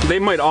easier. They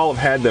might all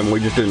have had them. We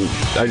just didn't.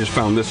 I just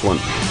found this one.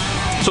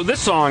 So this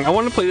song, I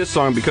want to play this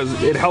song because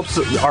it helps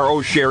our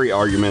O'Sherry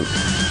argument.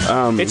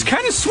 It's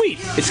kind of sweet.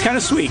 It's kind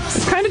of sweet.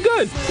 It's kind of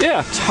good. Yeah.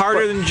 It's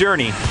harder than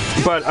Journey.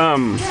 But,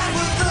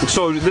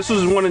 so this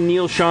was one of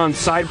Neil Schon's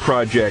side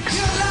projects.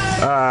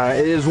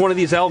 It is one of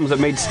these albums that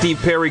made Steve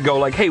Perry go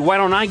like, hey, why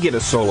don't I get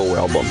a solo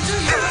album?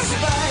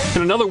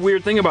 And another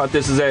weird thing about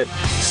this is that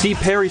Steve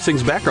Perry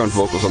sings background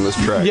vocals on this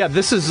track. Yeah,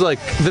 this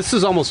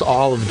is almost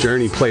all of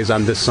Journey plays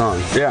on this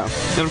song. Yeah.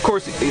 And of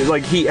course,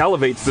 like, he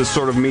elevates this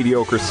sort of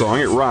mediocre song.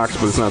 It rocks,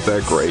 but it's not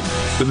that great.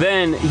 But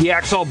then he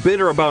acts all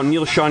bitter about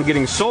Neil Schon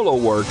getting solo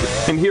work,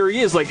 and here he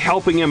is, like,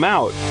 helping him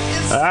out.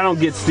 I don't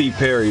get Steve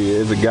Perry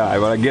as a guy,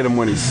 but I get him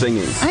when he's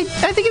singing. I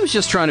think he was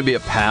just trying to be a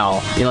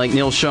pal. Like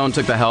Neil Schon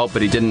took the help,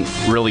 but he didn't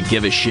really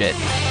give a shit.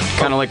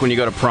 Kind of like when you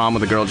go to prom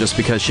with a girl just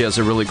because she has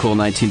a really cool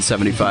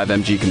 1975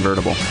 MG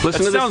convertible.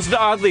 Listen That to sounds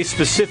oddly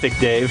specific,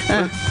 Dave.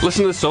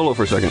 Listen to the solo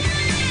for a second.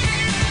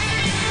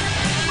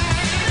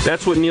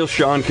 That's what Neil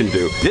Schon can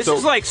do. This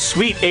is like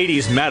sweet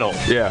 80s metal.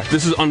 Yeah,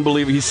 this is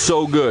unbelievable. He's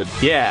so good.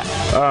 Yeah.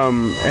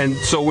 And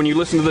so when you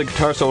listen to the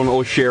guitar solo in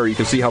O'Sherry, you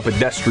can see how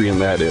pedestrian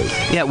that is.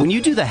 Yeah, when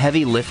you do the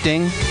heavy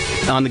lifting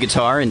on the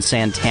guitar in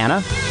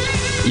Santana,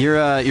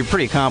 you're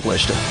pretty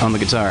accomplished on the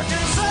guitar.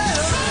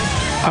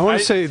 I want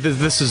to say that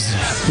this is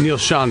Neil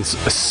Schon's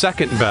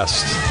second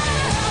best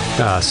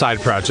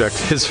side project.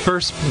 His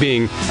first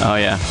being Oh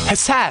yeah.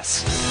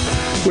 Hassas.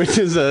 which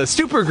is a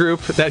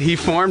supergroup that he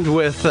formed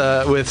with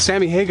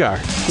Sammy Hagar.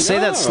 Say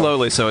that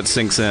slowly so it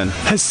sinks in.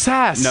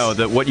 Hassas. No,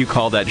 what you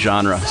call that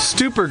genre.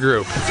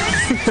 Supergroup.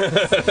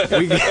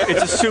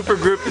 It's a super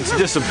group. It's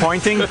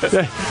disappointing.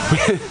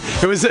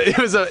 It was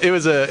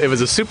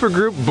a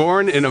supergroup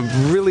born in a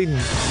really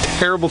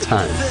terrible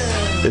time.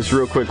 This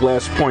real quick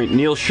last point.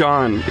 Neil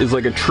Schon is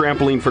like a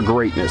trampoline for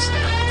greatness.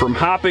 From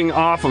hopping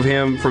off of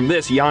him, from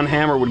this, Jan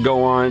Hammer would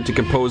go on to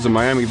compose the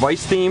Miami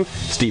Vice theme.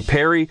 Steve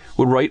Perry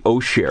would write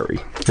Oh Sherry.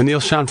 And Neil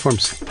Schon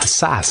forms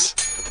Hassas.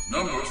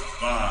 Number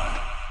 5.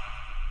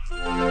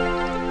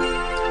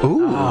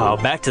 Oh,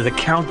 back to the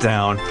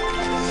countdown.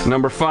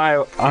 Number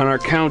 5 on our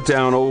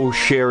countdown, Oh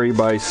Sherry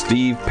by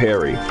Steve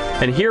Perry.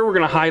 And here we're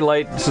going to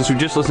highlight, since we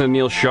just listened to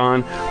Neil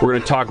Schon, we're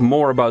going to talk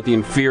more about the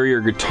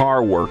inferior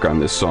guitar work on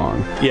this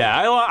song. Yeah,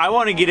 I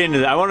want to get into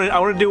that. I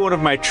want to do one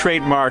of my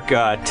trademark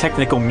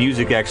technical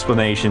music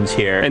explanations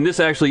here. And this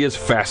actually is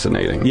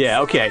fascinating. Yeah,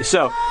 okay.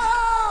 So,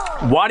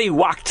 Waddy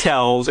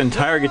Wachtel's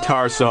entire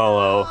guitar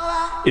solo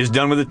is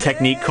done with a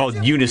technique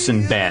called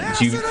unison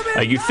bends.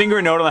 You finger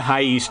a note on the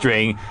high E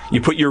string,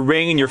 you put your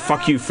ring and your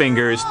fuck you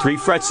fingers 3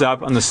 frets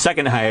up on the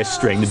second highest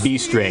string, the B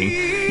string.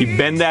 You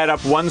bend that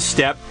up 1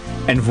 step,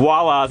 and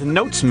voila, the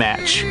notes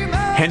match.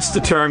 Hence the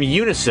term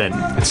unison.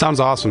 It sounds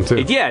awesome,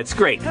 too. Yeah, it's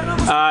great.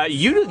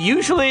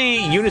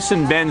 Usually,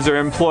 unison bends are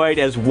employed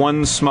as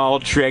one small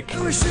trick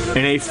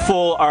in a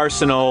full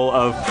arsenal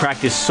of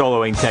practice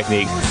soloing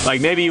technique. Like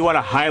maybe you want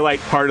to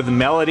highlight part of the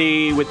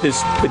melody with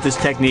this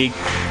technique.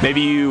 Maybe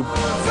you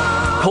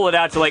pull it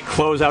out to like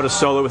close out a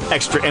solo with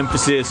extra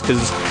emphasis because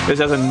this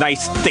has a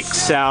nice thick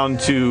sound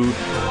to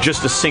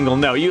just a single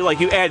note.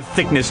 You add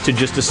thickness to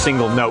just a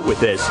single note with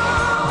this,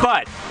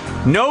 but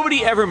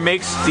nobody ever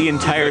makes the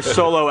entire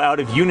solo out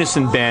of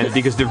unison bends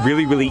because they're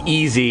really, really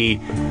easy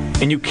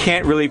and you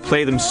can't really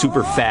play them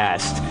super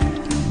fast.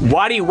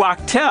 Waddy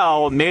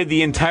Wachtel made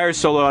the entire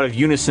solo out of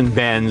unison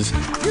bends,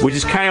 which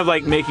is kind of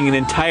like making an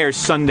entire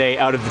sundae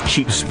out of the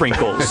cheap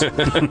sprinkles.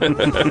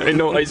 And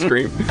no ice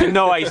cream.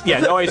 No ice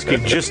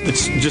cream, just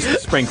the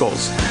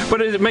sprinkles.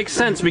 But it makes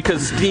sense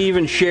because Steve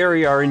and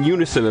Sherry are in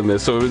unison in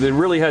this, so it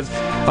really has.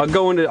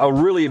 I'll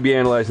really be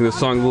analyzing this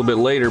song a little bit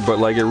later, but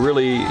like it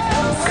really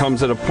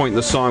comes at a point in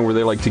the song where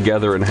they're like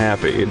together and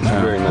happy. It's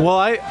very nice. Well,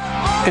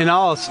 I'll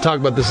also talk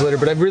about this later,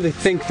 but I really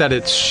think that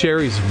it's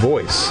Sherry's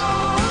voice.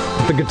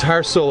 The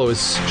guitar solo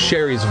is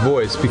Sherry's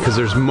voice because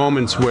there's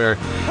moments where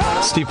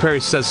Steve Perry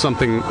says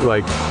something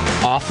like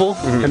awful,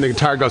 and the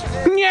guitar goes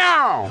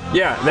meow.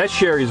 Yeah, that's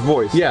Sherry's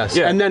voice. Yes,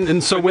 yeah.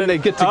 and so when they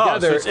get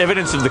together, so it's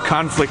evidence of the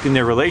conflict in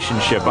their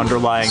relationship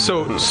underlying.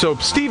 So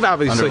Steve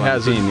obviously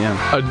has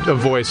a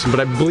voice,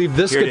 but I believe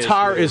this Here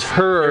guitar is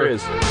her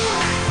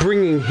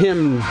bringing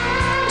him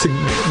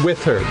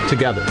with her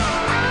together.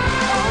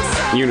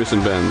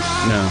 Unison bends.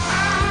 No.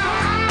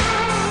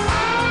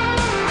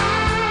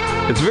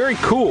 It's very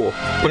cool,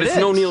 but it's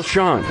no Neil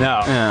Schon.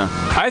 No. Yeah.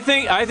 I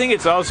think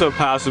it's also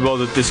possible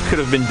that this could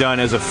have been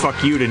done as a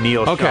fuck you to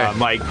Neil Schon.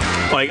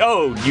 Like,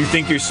 oh, you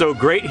think you're so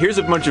great? Here's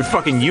a bunch of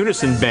fucking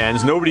unison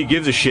bands. Nobody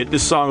gives a shit.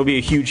 This song will be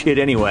a huge hit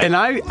anyway. And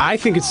I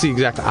think it's the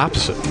exact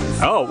opposite.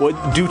 Oh,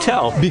 well, do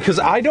tell. Because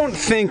I don't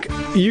think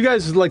you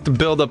guys like to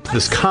build up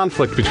this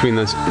conflict between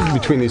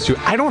these two.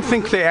 I don't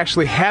think they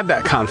actually had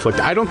that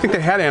conflict. I don't think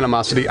they had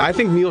animosity. I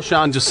think Neil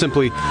Schon just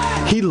simply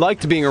he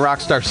liked being a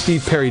rock star.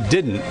 Steve Perry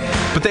didn't.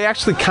 But they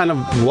actually kind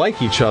of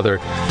like each other.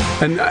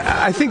 And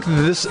I think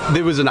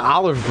there was an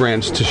olive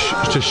branch to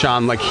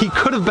Schon. Like, he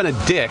could have been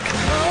a dick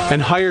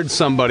and hired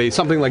something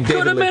like David.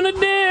 Could have been a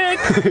dick!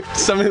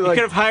 Something like,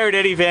 could have hired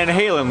Eddie Van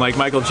Halen like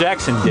Michael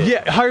Jackson did.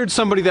 Yeah, hired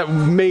somebody that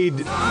made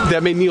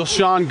Neil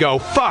Schon go,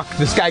 fuck,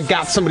 this guy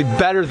got somebody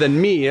better than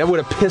me. That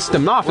would have pissed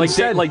him off. Like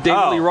David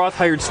Lee Roth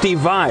hired Steve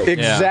Vai.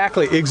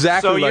 Exactly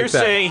So like you're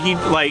saying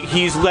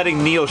he's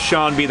letting Neil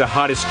Schon be the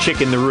hottest chick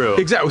in the room.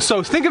 Exactly.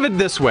 So think of it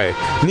this way.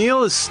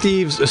 Neil is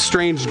Steve's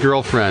estranged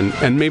girlfriend,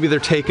 and maybe they're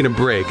taking a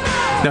break.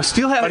 Now,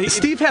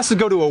 Steve has to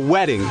go to a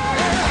wedding,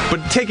 but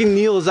taking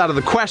Neil is out of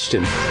the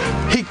question.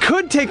 He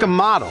could take a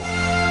model.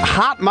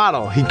 Hot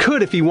model. He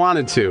could if he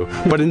wanted to,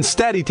 but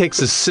instead he takes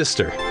his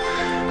sister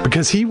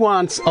because he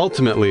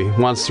ultimately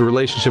wants the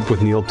relationship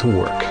with Neil to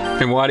work.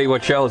 And Waddy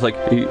Wachtel is like,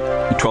 your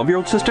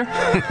 12-year-old sister?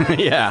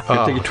 Yeah.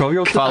 Take your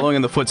 12-year-old sister? Following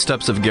in the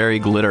footsteps of Gary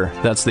Glitter.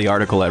 That's the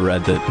article I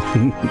read that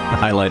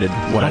highlighted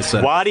what I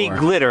said. Waddy before.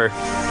 Glitter.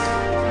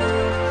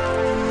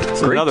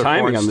 Great another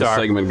timing on this star.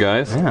 segment,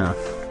 guys. Yeah.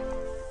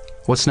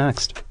 What's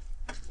next?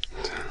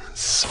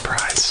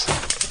 Surprise.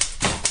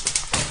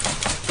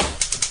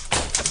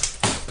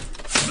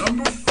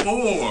 Number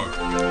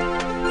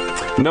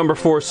 4. Number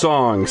 4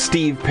 song,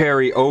 Steve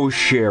Perry, Oh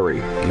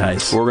Sherry.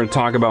 Nice. What we're going to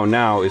talk about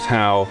now is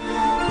how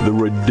the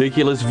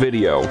ridiculous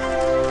video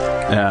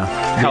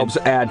Yeah. helps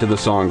add to the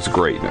song's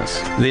greatness.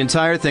 The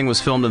entire thing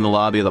was filmed in the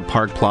lobby of the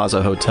Park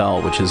Plaza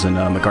Hotel, which is in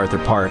MacArthur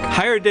Park.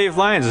 Hire Dave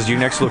Lyons as your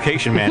next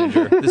location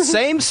manager. The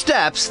same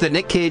steps that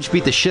Nick Cage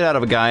beat the shit out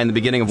of a guy in the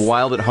beginning of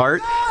Wild at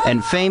Heart,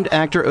 and famed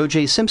actor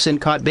O.J. Simpson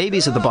caught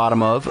babies at the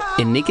bottom of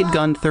in Naked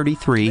Gun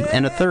 33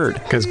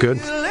 1/3. That's good.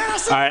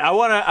 All right, I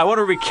want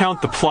to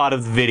recount the plot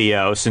of the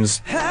video since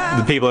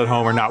the people at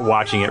home are not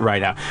watching it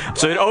right now.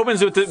 So it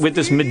opens with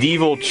this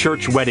medieval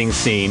church wedding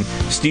scene.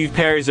 Steve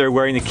Perry's there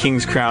wearing the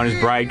king's crown. His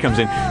bride comes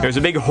in. There's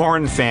a big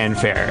horn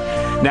fanfare.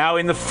 Now,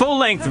 in the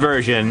full-length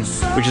version,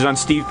 which is on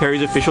Steve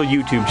Perry's official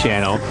YouTube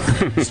channel,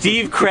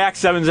 Steve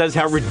cracks up and says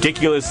how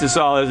ridiculous this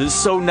all is. It's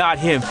so not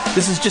him.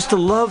 This is just a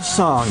love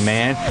song,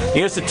 man.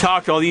 He has to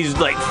talk to all these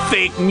like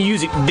fake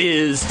music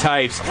biz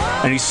types,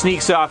 and he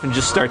sneaks off and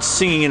just starts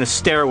singing in a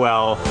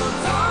stairwell.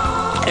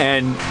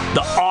 And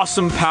the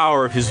awesome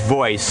power of his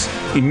voice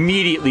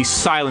immediately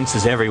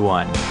silences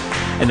everyone.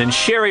 And then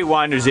Sherry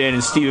wanders in,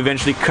 and Steve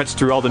eventually cuts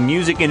through all the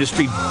music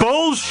industry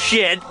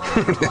bullshit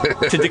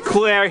to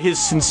declare his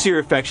sincere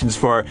affections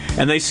for her.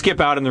 And they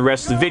skip out in the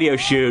rest of the video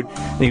shoot.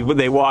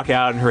 They walk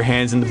out, and her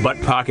hand's in the butt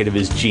pocket of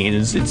his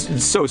jeans.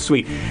 It's so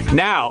sweet.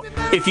 Now,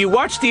 if you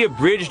watch the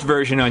abridged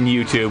version on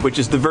YouTube, which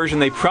is the version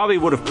they probably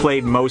would have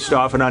played most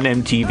often on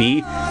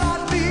MTV,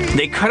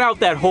 they cut out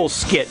that whole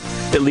skit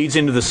that leads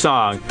into the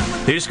song.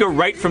 They just go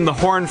right from the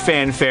horn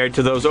fanfare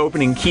to those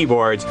opening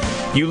keyboards.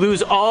 You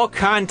lose all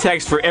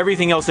context for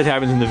everything else that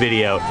happens in the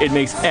video. It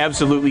makes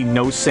absolutely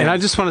no sense. And I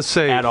just want to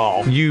say, at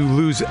all.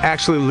 You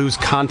actually lose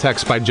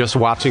context by just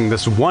watching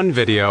this one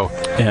video.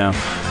 Yeah.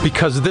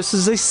 Because this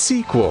is a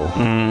sequel.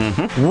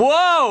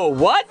 Whoa!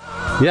 What?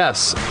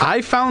 Yes,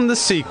 I found the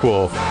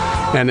sequel,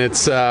 and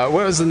it's what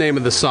was the name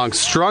of the song?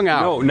 Strung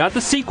Out. No, not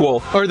the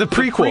sequel. Or the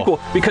prequel.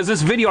 Because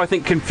this video, I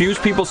think,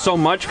 confused people so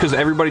much because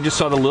everybody just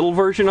saw the little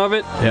version of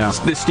it. Yeah.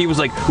 Steve was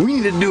like, we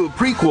need to do a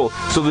prequel.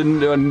 So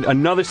then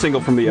another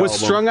single from the album.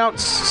 Was Strung Out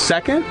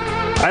second?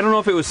 I don't know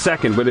if it was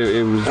second, but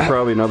it was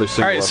probably another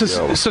single. All right, off the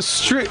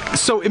album.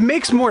 so it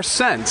makes more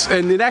sense,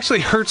 and it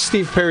actually hurts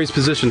Steve Perry's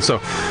position. So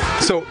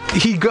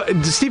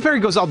Steve Perry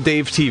goes all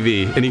Dave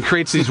TV, and he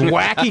creates these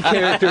wacky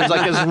characters,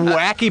 like this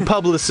wacky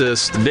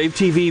publicist. Dave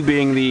TV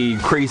being the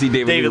crazy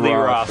David Lee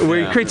Roth.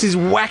 Where he creates these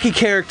wacky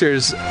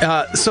characters.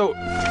 So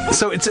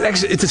it's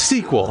a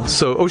sequel.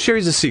 So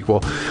O'Sherry's a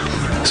sequel.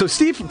 So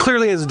Steve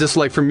clearly has a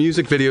dislike for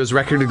music videos,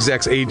 record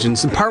execs,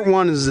 agents. And part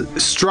one is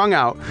Strung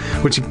Out,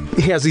 which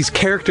he has these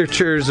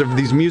caricatures of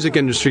these music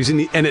industries,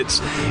 and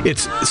it's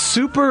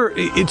super.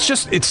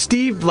 It's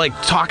Steve like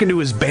talking to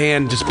his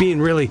band, just being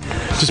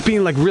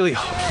like really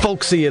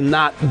folksy and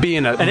not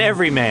being an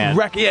everyman.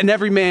 An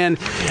everyman.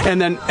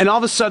 And all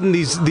of a sudden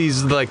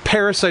these like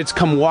parasites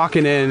come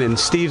walking in, and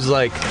Steve's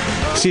like,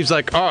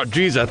 oh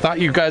geez, I thought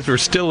you guys were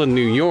still in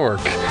New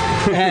York.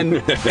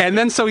 And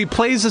then so he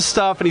plays his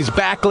stuff, and he's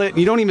backlit, and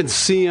you don't even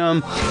see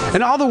him.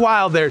 And all the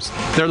while they're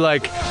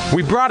like,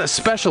 we brought a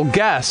special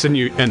guest, and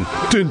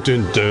dun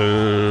dun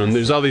dun.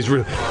 There's all these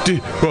real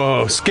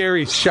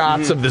scary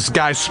shots of this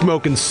guy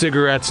smoking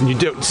cigarettes, and you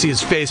don't see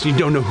his face, and you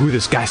don't know who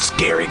this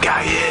scary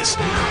guy is.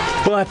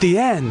 Well, at the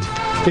end,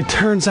 it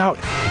turns out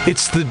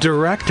it's the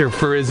director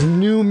for his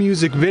new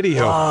music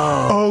video.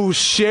 Oh,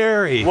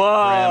 Sherry.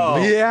 Whoa.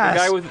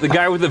 Yes. The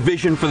guy with the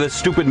vision for the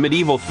stupid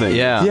medieval thing.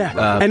 Yeah.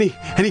 Yeah, and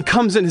he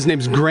comes in. His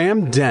name's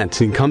Graham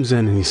Dent. And he comes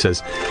in and he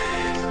says,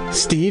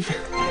 Steve,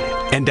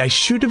 and I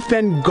should have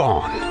been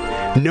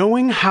gone,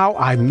 knowing how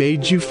I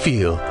made you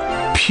feel.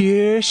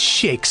 Pure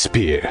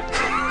Shakespeare.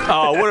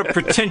 Oh, what a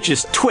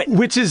pretentious twit.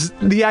 Which is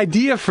the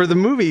idea for the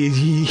movie.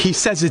 He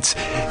says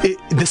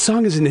the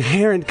song is an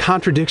inherent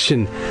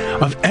contradiction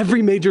of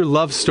every major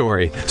love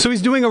story. So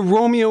he's doing a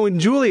Romeo and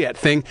Juliet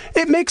thing.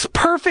 It makes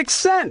perfect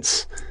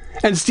sense.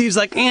 And Steve's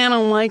like, I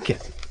don't like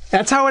it.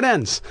 That's how it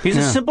ends. He's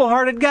a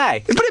simple-hearted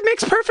guy. But it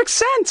makes perfect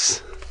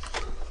sense.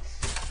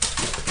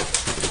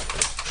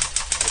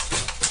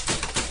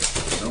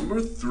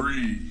 Number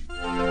 3.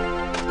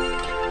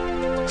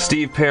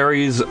 Steve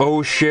Perry's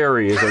 "Oh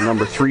Sherry" is our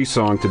number 3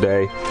 song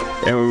today,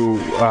 and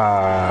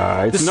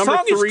it's the number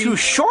song 3. is too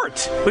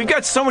short. We've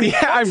got so many.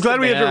 Yeah, I'm glad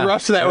we had to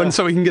rush that one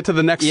so we can get to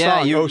the next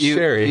song.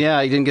 Sherry.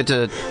 Yeah, you didn't get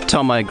to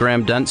tell my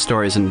Graham Dent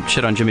stories and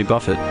shit on Jimmy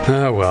Buffett.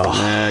 Oh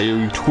well.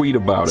 You tweet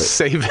about it.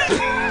 Save it.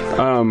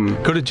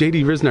 Go to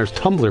JD Risner's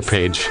Tumblr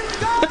page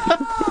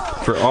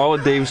for all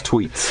of Dave's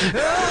tweets.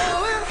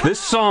 This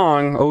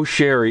song, "Oh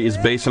Sherry," is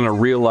based on a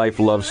real-life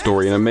love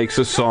story, and it makes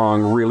this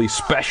song really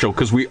special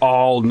because we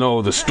all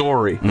know the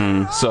story.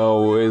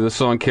 So the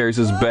song carries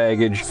this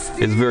baggage.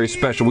 It's very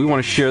special. We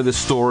want to share this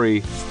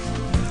story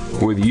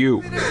with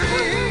you.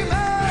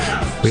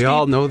 We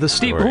all know the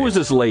story. Steve, who is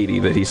this lady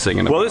that he's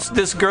singing about? Well,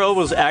 this girl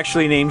was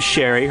actually named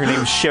Sherry. Her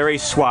name's Sherry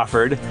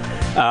Swafford.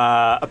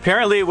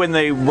 Apparently, when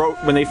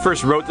they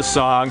first wrote the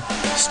song,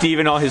 Steve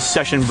and all his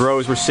session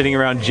bros were sitting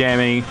around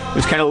jamming. It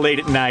was kind of late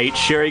at night.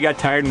 Sherry got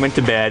tired and went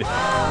to bed.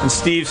 And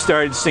Steve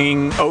started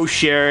singing "Oh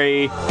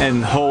Sherry"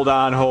 and "Hold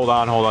On, Hold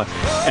On, Hold On."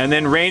 And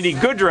then Randy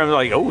Goodrum was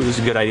like, "Oh, this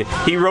is a good idea."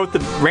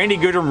 Randy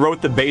Goodrum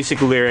wrote the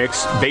basic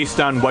lyrics based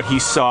on what he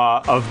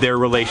saw of their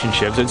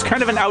relationship. So it's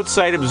kind of an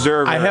outside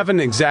observer. I have an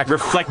exact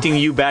reflecting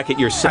you back at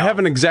yourself. I have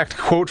an exact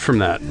quote from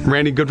that.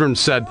 Randy Goodrum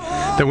said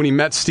that when he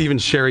met Steve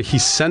and Sherry, he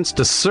sensed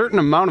a certain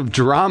amount of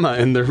drama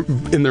in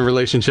their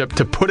relationship,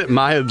 to put it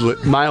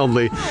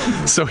mildly.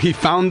 So he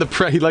found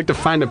he liked to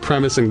find a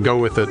premise and go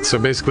with it. So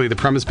basically, the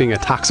premise being a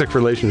toxic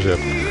relationship.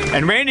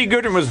 And Randy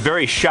Goodrum was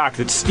very shocked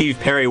that Steve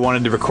Perry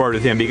wanted to record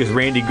with him, because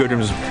Randy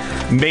Goodrum's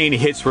main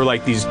hits were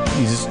like these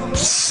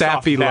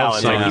sappy love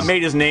songs. Like, he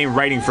made his name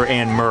writing for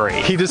Anne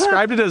Murray. He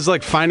described it as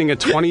like finding a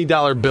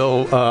 $20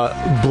 bill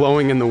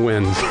blowing in the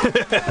wind.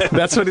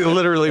 That's what he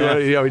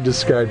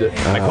described it.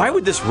 Like, why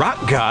would this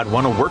rock god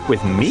want to work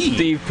with me?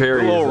 Steve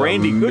Perry is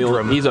Randy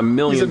Goodrum. He's a $1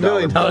 million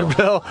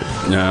bill.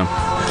 Yeah.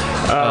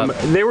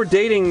 They were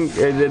dating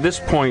at this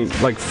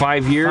point like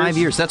 5 years. 5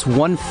 years. That's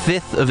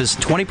 1/5 of his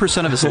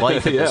 20% of his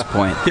life at this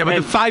point. Yeah, but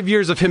the 5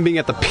 years of him being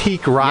at the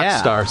peak rock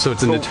star, so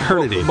it's an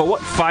eternity. But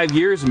what 5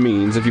 years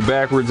means, if you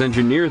backwards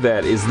engineer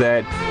that, is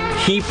that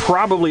he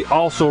probably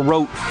also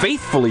wrote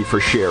faithfully for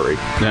Sherry.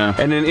 Yeah.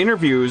 And in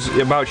interviews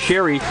about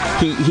Sherry,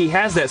 he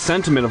has that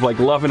sentiment of like,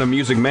 loving a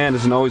music man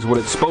isn't always what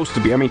it's supposed to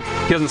be. I mean,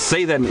 he doesn't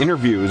say that in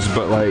interviews,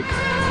 but like,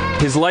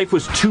 his life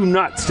was too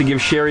nuts to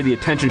give Sherry the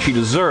attention she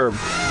deserved.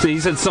 So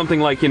he said something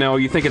like,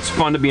 you think it's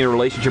fun to be in a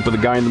relationship with a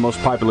guy in the most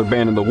popular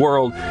band in the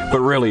world, but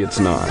really it's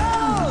not.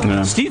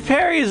 Yeah. Steve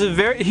Perry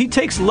he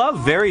takes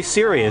love very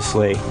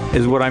seriously,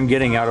 is what I'm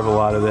getting out of a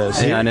lot of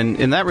this. Yeah, and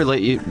in that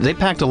they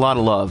packed a lot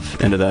of love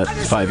into that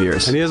 5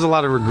 years. And he has a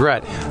lot of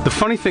regret. The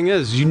funny thing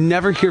is, you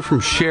never hear from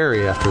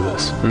Sherry after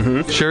this.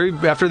 Mm-hmm. Sherry,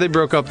 after they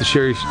broke up,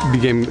 Sherry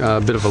became a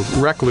bit of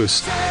a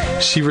recluse.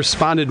 She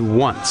responded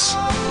once.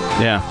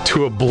 Yeah.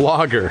 To a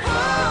blogger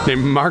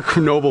named Mark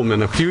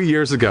Nobleman a few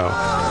years ago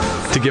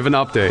to give an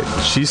update.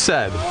 She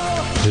said,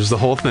 here's the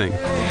whole thing.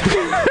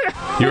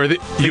 You're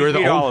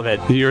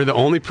the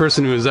only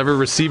person who has ever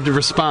received a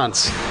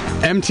response.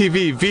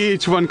 MTV,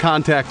 VH1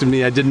 contacted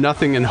me. I did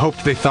nothing and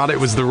hoped they thought it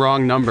was the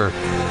wrong number.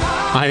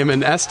 I am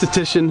an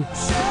esthetician.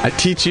 I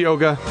teach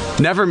yoga.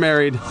 Never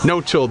married.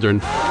 No children.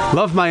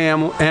 Love my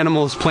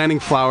animals, planting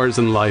flowers,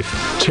 and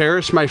life.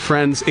 Cherish my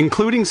friends,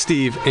 including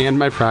Steve, and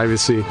my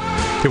privacy.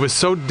 It was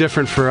so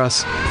different for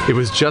us. It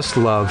was just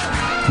love,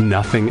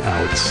 nothing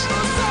else.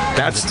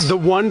 That's the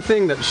one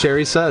thing that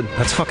Sherry said.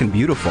 That's fucking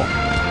beautiful.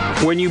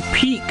 When you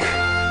peak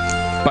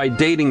by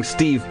dating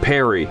Steve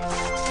Perry,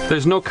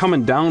 there's no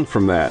coming down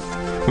from that.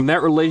 When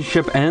that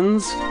relationship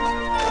ends,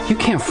 you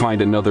can't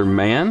find another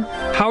man.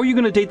 How are you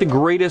going to date the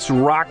greatest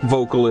rock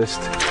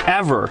vocalist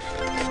ever?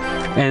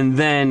 And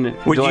then...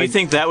 Do you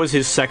think that was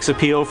his sex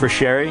appeal for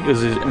Sherry?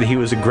 He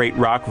was a great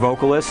rock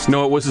vocalist?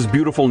 No, it was his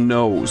beautiful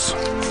nose.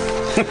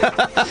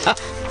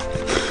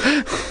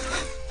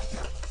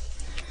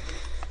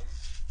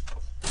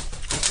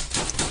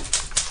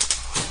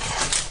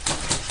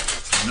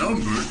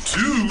 Number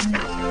 2.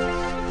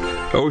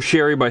 Oh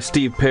Sherry by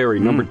Steve Perry.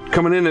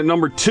 Coming in at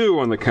number 2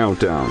 on the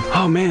countdown.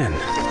 Oh, man.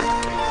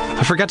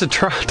 I forgot to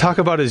talk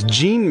about his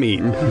gene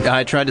meat.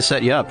 I tried to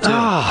set you up, too.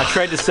 I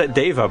tried to set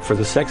Dave up for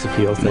the sex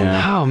appeal thing.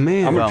 Yeah. Oh,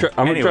 man. I'm going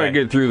to try to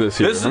get through this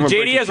here.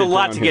 JD has a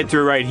lot to get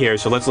through right here,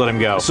 so let's let him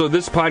go. So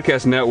this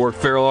podcast network,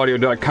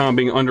 feralaudio.com,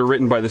 being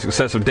underwritten by the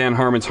success of Dan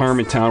Harmon's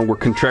Harmontown, we're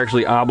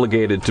contractually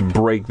obligated to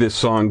break this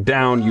song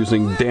down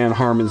using Dan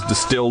Harmon's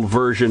distilled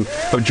version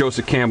of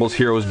Joseph Campbell's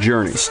Hero's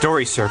Journey.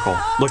 Story Circle.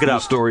 Look it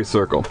up. Story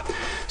Circle.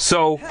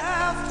 So...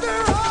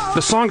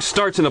 the song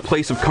starts in a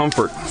place of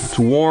comfort. It's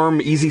warm,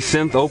 easy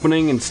synth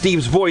opening, and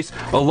Steve's voice,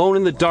 alone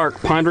in the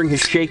dark, pondering his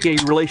shaky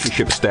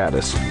relationship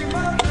status.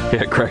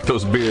 Yeah, crack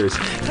those beers.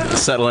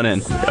 Settling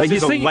in.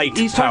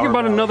 He's talking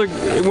about another...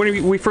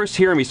 When we first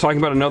hear him, he's talking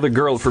about another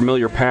girl, a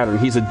familiar pattern.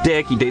 He's a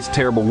dick, he dates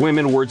terrible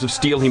women, words of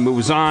steel, he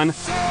moves on.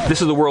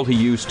 This is the world he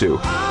used to.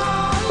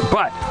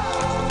 But...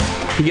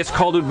 he gets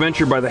called to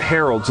adventure by the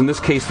heralds, in this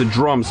case the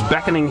drums,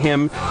 beckoning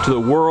him to the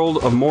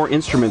world of more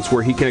instruments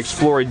where he can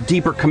explore a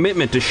deeper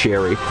commitment to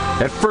Sherry.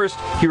 At first,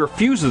 he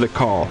refuses the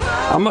call.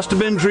 I must have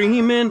been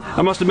dreaming,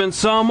 I must have been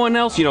someone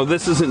else,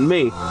 this isn't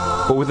me.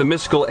 But with a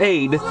mystical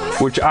aid,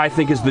 which I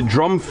think is the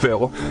drum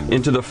fill,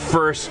 into the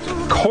first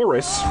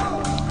chorus,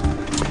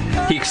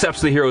 he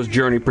accepts the hero's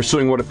journey,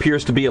 pursuing what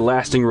appears to be a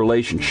lasting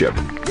relationship.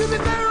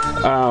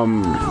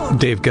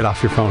 Dave, get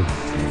off your phone.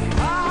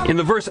 In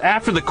the verse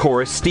after the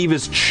chorus, Steve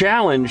is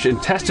challenged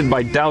and tested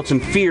by doubts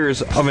and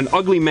fears of an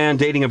ugly man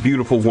dating a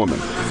beautiful woman.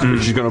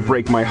 She's going to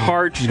break my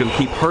heart, she's going to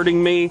keep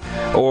hurting me,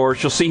 or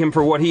she'll see him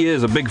for what he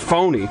is, a big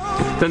phony.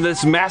 Then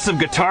this massive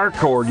guitar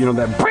chord,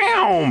 that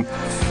BAM!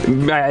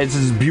 It's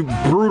this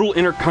brutal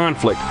inner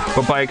conflict.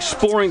 But by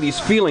exploring these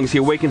feelings, he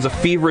awakens a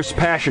feverish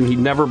passion he'd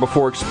never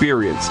before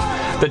experienced.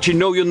 That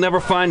you'll never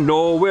find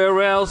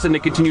nowhere else, and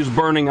it continues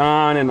burning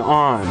on and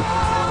on.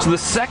 So the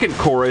second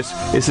chorus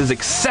is his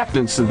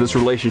acceptance that this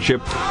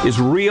relationship is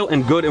real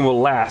and good and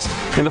will last.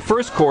 In the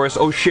first chorus,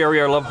 "Oh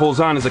Sherry, our love holds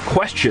on," is a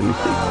question.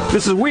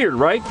 This is weird,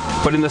 right?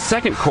 But in the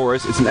second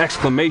chorus, it's an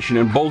exclamation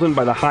emboldened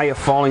by the high of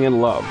falling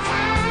in love.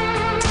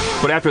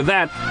 But after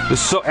that,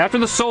 after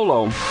the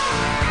solo,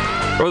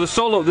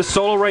 this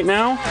solo right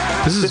now,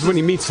 This is when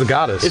he meets the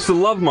goddess. it's the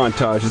love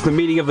montage. It's the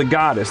meeting of the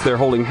goddess. They're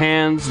holding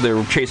hands.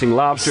 They're chasing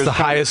lobsters. It's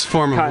the highest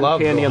form of cotton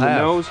love candy they'll on the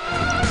have. nose.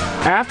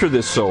 After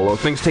this solo,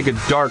 things take a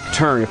dark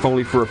turn, if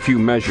only for a few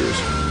measures.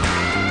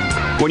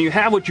 When you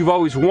have what you've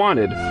always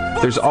wanted,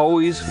 there's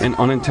always an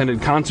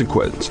unintended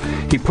consequence.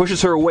 He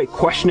pushes her away,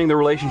 questioning the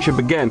relationship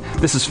again.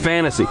 This is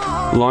fantasy,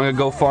 long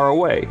ago, far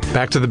away.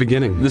 Back to the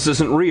beginning. This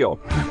isn't real.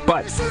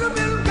 But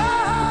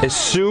as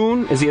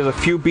soon as he has a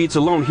few beats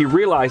alone, he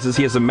realizes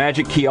he has a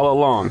magic key all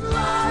along.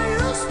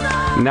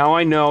 Now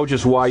I know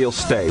just why you'll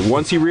stay.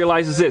 Once he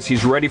realizes this,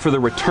 he's ready for the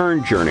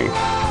return journey.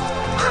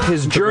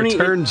 His journey.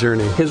 Return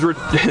journey. His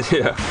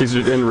yeah. He's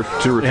to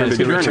return to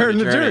journey. Return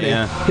the journey.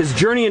 Yeah. His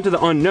journey into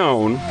the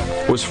unknown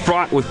was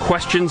fraught with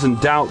questions and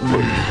doubt.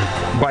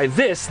 By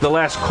this, the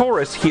last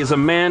chorus, he is a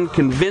man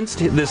convinced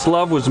this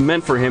love was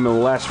meant for him and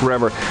will last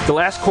forever. The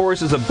last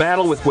chorus is a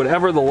battle with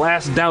whatever the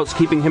last doubts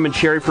keeping him and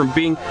Sherry from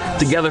being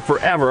together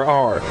forever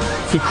are.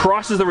 He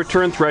crosses the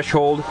return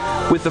threshold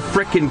with the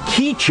frickin'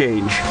 key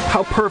change.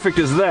 How perfect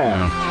is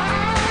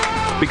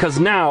that? Because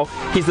now,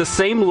 he's the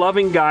same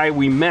loving guy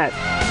we met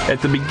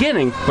at the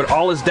beginning, but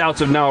all his doubts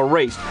have now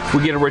erased.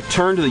 We get a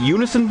return to the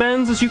unison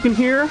bends, as you can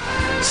hear.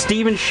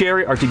 Steve and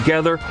Sherry are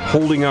together,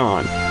 holding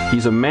on.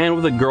 He's a man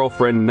with a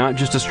girlfriend, not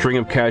just a string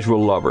of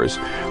casual lovers.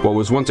 What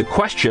was once a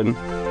question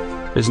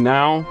is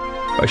now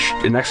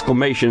an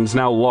exclamation, is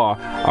now law.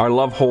 Our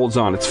love holds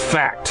on. It's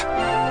fact.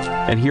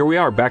 And here we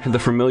are, back to the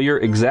familiar,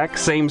 exact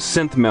same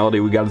synth melody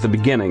we got at the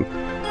beginning.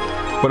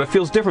 But it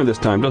feels different this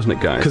time, doesn't it,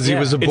 guys? Because he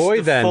was a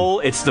boy then.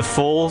 It's the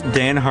full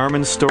Dan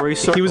Harmon story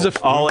circle. He was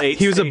all 8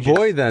 He was a stages.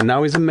 boy then.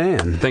 Now he's a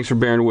man. Thanks for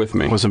bearing with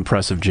me. It was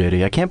impressive,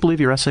 JD. I can't believe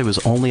your essay was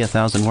only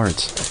 1,000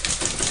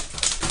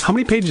 words. How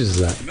many pages is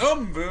that?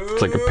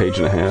 It's like a page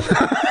and a half.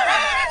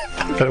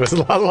 That was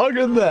a lot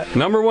longer than that.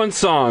 Number one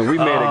song. We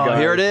made it, guys.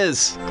 Here it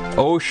is.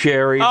 Oh,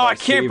 Sherry. Oh, by I can't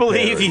Steve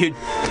believe Perry.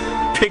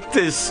 you picked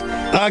this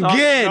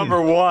Again.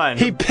 number one.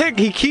 He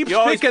keeps You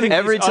always picking pick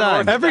Every these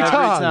time. Every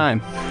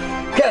time.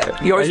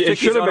 You always It pick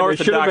should these have been. It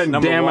should have unorthodox been.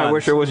 number Damn! I ones.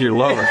 wish I was your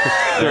lover.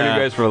 Throwing you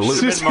guys for a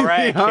loop. It's been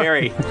Mariah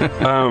Carey.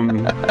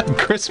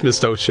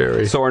 Christmas, oh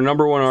Sherry. So our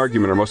number one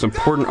argument, our most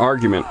important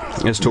argument,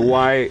 as to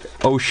why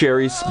 "Oh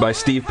Sherry" by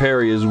Steve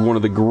Perry is one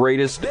of the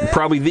greatest,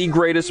 probably the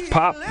greatest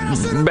pop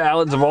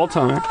ballads of all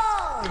time,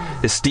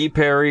 is Steve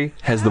Perry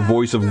has the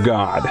voice of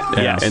God.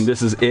 Yes. And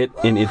this is it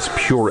in its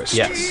purest.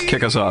 Yes.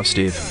 Kick us off,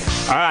 Steve.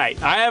 All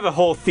right, I have a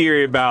whole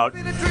theory about.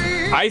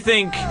 I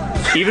think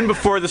even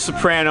before The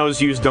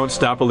Sopranos used "Don't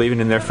Stop Believing"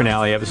 in their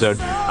finale episode,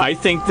 I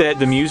think that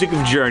the music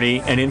of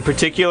Journey, and in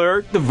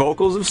particular the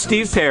vocals of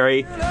Steve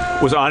Perry,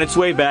 was on its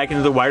way back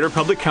into the wider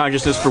public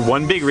consciousness for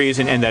one big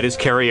reason, and that is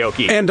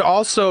karaoke. And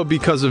also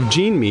because of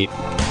Gene Meat.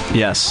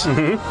 Yes.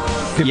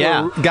 People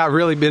Yeah. got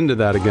really into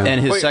that again.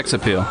 And his Wait. sex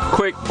appeal.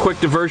 Quick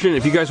diversion.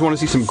 If you guys want to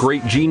see some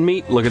great Gene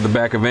Meat, look at the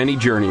back of any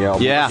Journey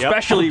album. Yeah.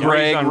 Especially Yep.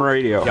 Raised on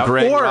Radio. Yep.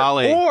 Greg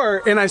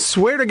Raleigh. and I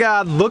swear to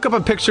God, look up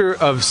a picture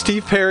of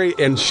Steve Perry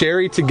and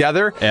Sherry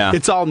together. Yeah.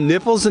 It's all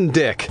nipples and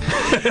dick.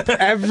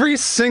 Every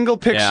single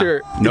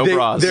picture. Yeah. No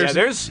bras. yeah,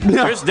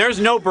 there's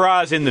no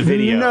bras in the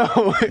video.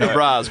 no No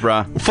bras,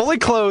 brah. fully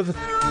clothed,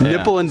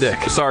 nipple and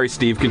dick. Sorry,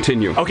 Steve.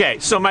 Continue. Okay,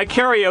 so my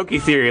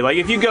karaoke theory, like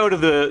if you go to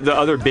the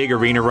other big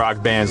arena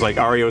rock bands like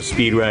REO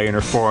Speedwagon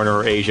or Foreigner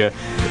or Asia,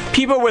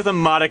 people with a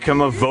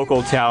modicum of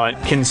vocal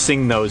talent can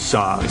sing those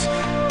songs.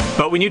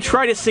 But when you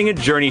try to sing a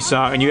Journey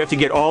song and you have to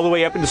get all the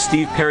way up into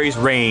Steve Perry's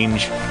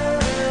range,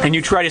 and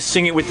you try to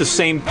sing it with the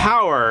same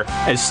power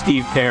as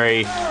Steve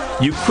Perry,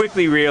 you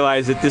quickly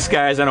realize that this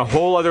guy is on a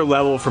whole other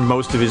level from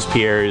most of his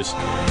peers.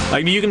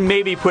 Like, you can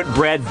maybe put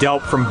Brad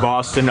Delp from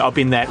Boston up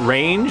in that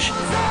range,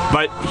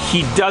 but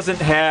he doesn't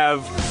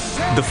have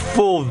the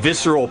full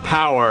visceral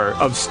power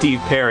of Steve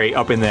Perry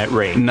up in that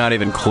range. Not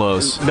even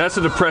close. That's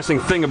the depressing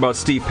thing about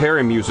Steve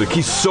Perry music.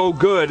 He's so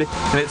good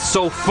and it's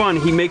so fun.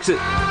 He makes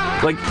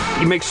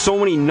so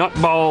many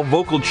nutball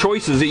vocal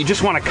choices that you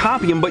just want to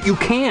copy him, but you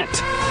can't.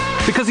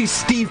 Because he's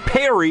Steve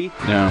Perry,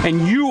 Yeah.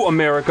 and you,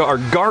 America, are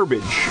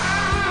garbage.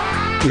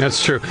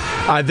 That's true.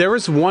 There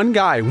was one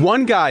guy,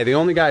 the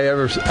only guy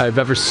I've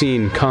ever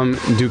seen come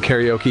and do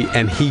karaoke,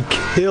 and he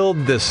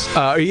killed this.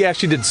 He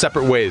actually did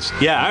Separate Ways.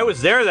 Yeah, I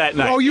was there that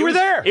night. Oh, you were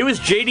there? It was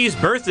JD's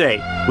birthday.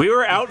 We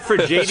were out for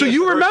JD's So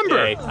you remember?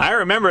 birthday. I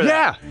remember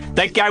that. Yeah.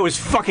 That guy was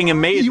fucking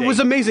amazing. He was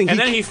amazing. And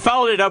He- then he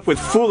followed it up with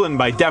Foolin'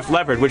 by Def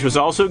Leppard, which was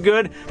also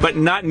good, but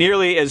not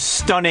nearly as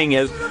stunning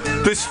as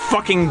this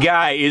fucking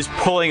guy is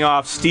pulling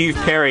off Steve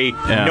Perry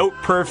Yeah. note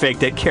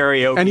perfect at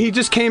karaoke. And he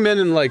just came in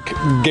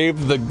and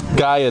gave the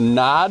guy guy a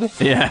nod.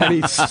 Yeah. And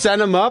he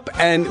sent him up,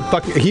 and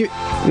fucking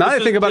now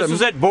that I think about this it,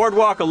 was at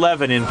Boardwalk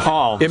 11 in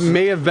Palms. it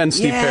may have been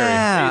Steve Perry.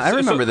 Yeah, I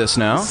remember this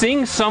now.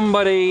 Seeing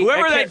somebody...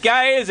 Whoever I that can't-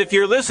 guy is, if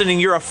you're listening,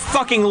 you're a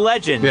fucking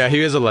legend. Yeah, he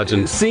is a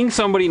legend. Seeing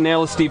somebody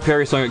nail a Steve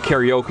Perry song at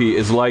karaoke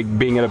is like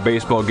being at a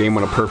baseball game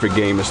when a perfect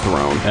game is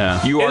thrown.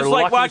 Yeah. You are It's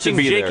like lucky watching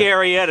to be Jake there.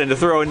 Arrieta to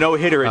throw a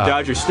no-hitter at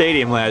Dodger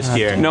Stadium last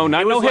year. No,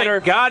 not It was no-hitter.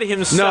 Like God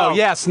himself. No,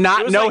 yes,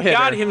 not it was no-hitter.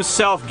 Like God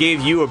himself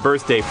gave you a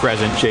birthday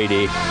present,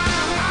 JD.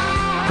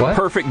 What?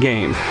 Perfect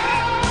game.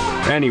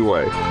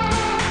 Anyway,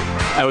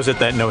 I was at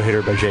that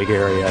no-hitter by Jake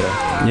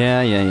Arrieta.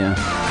 Yeah.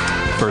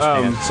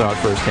 Firsthand. Saw it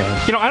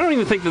firsthand. you know, I don't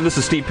even think that this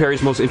is Steve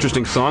Perry's most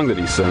interesting song that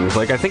he sings.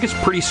 Like, I think it's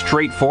pretty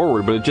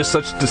straightforward, but it's just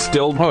such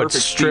distilled, Oh, perfect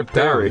it's stripped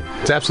Steve Perry. down.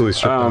 It's absolutely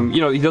stripped down. You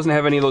know, he doesn't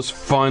have any of those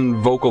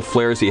fun vocal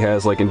flares he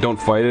has, like in Don't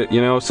Fight It.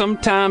 You know,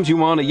 sometimes you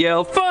want to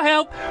yell, for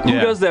help! Who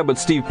Yeah. does that but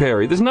Steve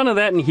Perry? There's none of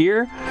that in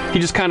here. He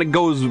just kind of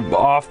goes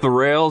off the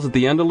rails at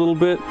the end a little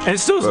bit. And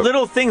it's those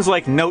little things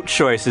like note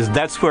choices.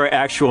 That's where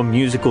actual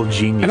musical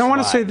genius And I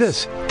want to say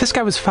lies. this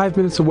guy was 5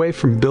 minutes away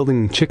from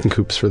building chicken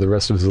coops for the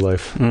rest of his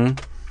life.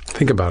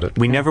 Think about it.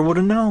 We never would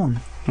have known.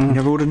 We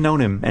never would have known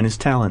him and his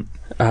talent.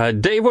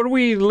 Dave, what do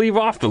we leave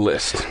off the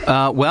list?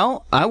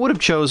 Well, I would have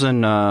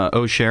chosen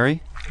 "Oh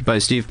Sherry" by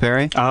Steve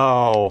Perry,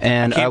 Oh,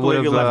 and I can't would believe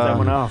have you left that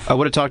one off. I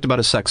would have talked about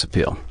his sex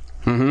appeal.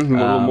 A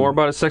little more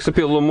about his sex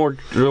appeal, a little more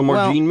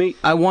Well, gene meat.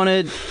 I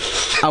wanted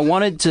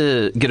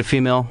to get a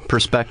female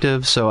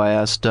perspective, so I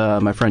asked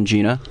my friend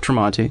Gina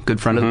Tremonti, good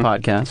friend of the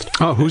podcast.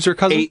 Oh, who's her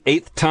cousin?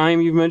 Eighth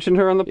time you've mentioned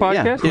her on the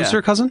podcast? Who's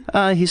her cousin?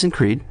 He's in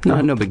Creed.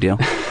 No big deal.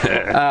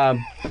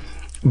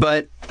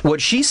 But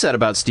what she said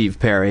about Steve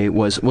Perry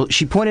was, well,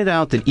 she pointed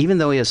out that even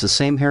though he has the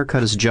same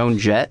haircut as Joan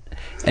Jett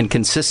and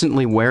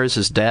consistently wears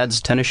his dad's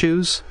tennis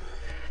shoes,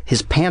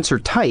 his pants are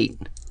tight,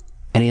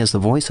 and he has the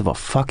voice of a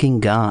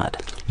fucking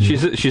god.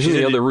 She's in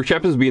the other room. She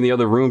happens to be in the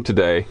other room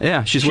today.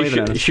 Yeah, she's waving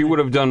at us. She would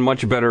have done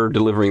much better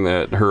delivering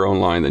her own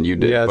line than you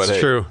did. Yeah, but it's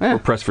true. We're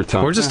pressed for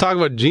time. We're just talking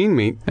about gene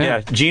meat.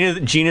 Yeah,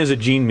 Gina's a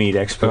gene meat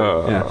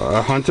expert.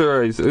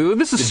 Hunter.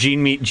 This is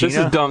Gene meat This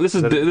Gina? is dumb. This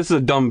is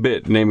a dumb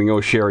bit naming Oh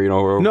Sherry.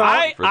 No,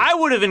 I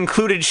would have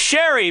included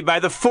Sherry by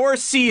the Four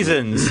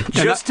Seasons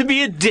just to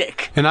be a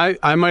dick. And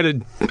I might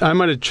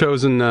have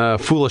chosen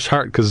 "Foolish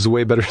Heart" because it's a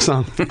way better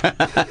song.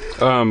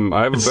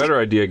 I have a better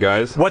idea,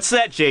 guys. What's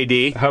that,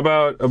 JD? How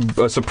about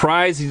a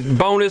surprise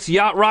bonus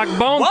Yacht Rock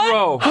Bone What?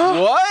 Throw?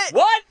 What?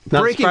 What?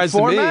 Not Breaking surprised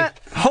format?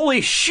 to me.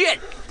 Holy shit!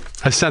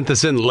 I sent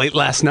this in late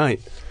last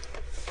night.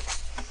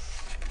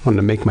 Wanted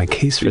to make my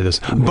case for this.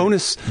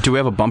 Bonus, Do we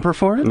have a bumper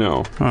for it?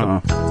 No.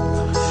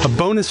 a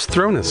bonus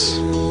thronus.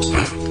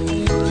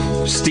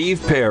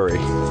 Steve Perry.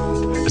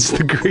 It's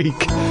the Greek.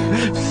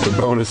 The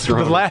bonus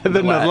throw. The Latin.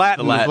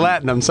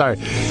 Latin. I'm sorry.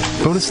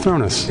 Bonus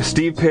thronus.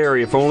 Steve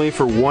Perry, if only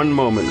for one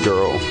moment,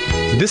 girl.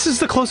 This is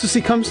the closest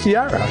he comes to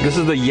yacht rock. This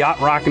is the yacht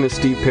rocking of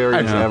Steve Perry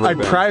has ever I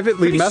been.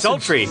 privately Pretty messaged.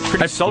 sultry.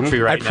 Pretty sultry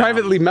I right now.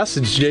 privately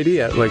messaged JD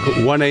at like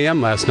 1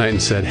 a.m. last night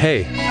and said,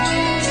 "Hey,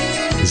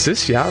 is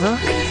this yacht rock?"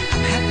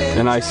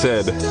 And I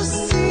said,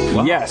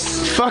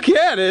 yes. Fuck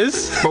yeah, it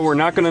is. But we're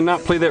not going to not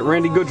play that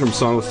Randy Goodrum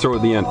song. Let's throw it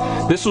at the end.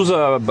 This was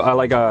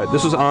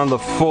this was on the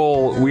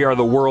full We Are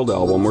the World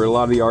album, where a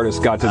lot of the artists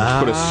got to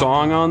put a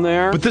song on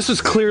there. But this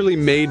was clearly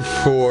made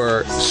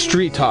for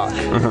Street Talk.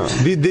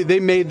 They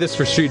made this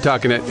for Street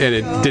Talk, and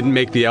it didn't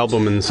make the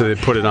album, and so they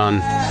put it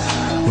on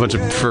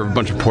for a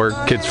bunch of poor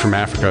kids from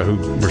Africa who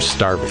were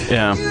starving.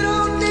 Yeah.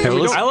 Hey,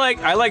 listen-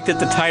 I like that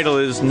the title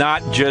is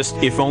not just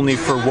 "If Only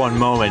for One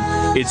Moment."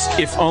 It's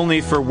 "If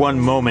Only for One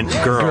Moment,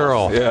 Girl."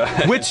 Girl.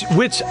 Yeah. which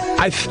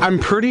I'm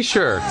pretty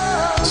sure.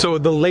 So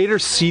the later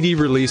CD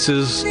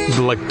releases,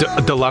 the like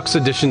deluxe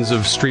editions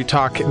of Street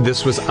Talk,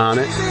 this was on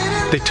it.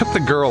 They took the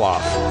girl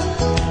off.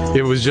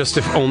 It was just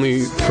 "If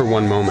Only for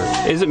One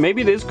Moment."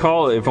 Maybe it is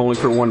called If Only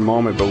for One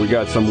Moment, but we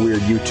got some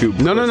weird YouTube.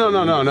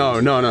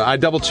 No. I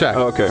double checked.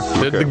 Okay.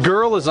 The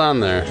girl is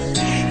on there.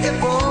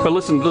 But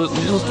listen to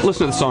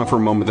the song for a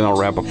moment, then I'll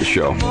wrap up the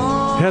show.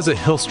 It has a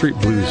Hill Street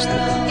Blues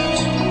thing.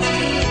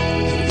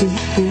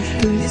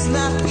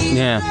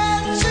 Yeah.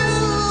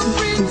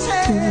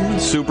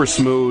 Super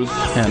smooth.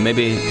 Yeah,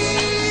 maybe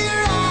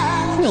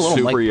a little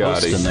Super Mike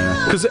Post yachty. in there.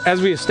 Because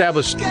as we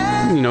established,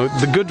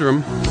 the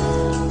Goodrum,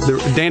 the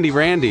Dandy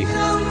Randy,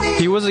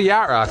 he was a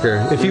yacht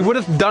rocker. If he would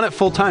have done it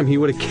full time, he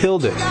would have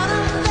killed it.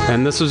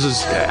 And this was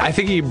I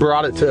think he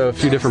brought it to a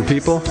few different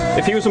people.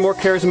 If he was a more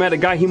charismatic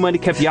guy, he might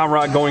have kept Yacht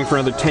Rock going for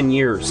another 10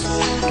 years.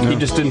 He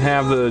just didn't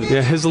have the...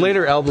 Yeah, his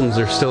later albums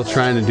are still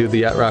trying to do the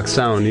yacht rock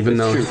sound, even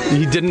though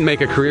he didn't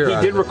make a career He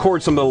out did of it.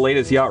 record some of the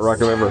latest Yacht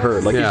Rock I've ever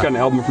heard. Like, he's Yeah. got an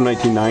album from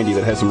 1990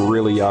 that has some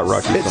really yacht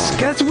rocky songs.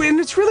 That's weird, and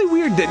it's really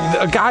weird that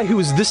a guy who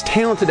was this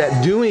talented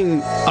at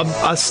doing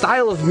a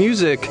style of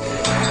music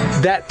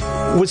that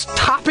was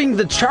topping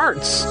the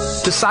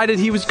charts decided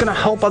he was going to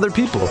help other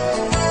people.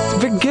 It's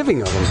very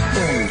giving of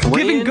him.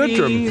 Giving Randy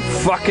Goodrum.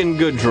 Fucking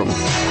Goodrum.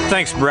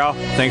 Thanks, bro.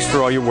 Thanks for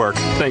all your work.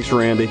 Thanks,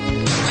 Randy.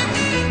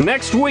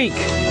 Next week,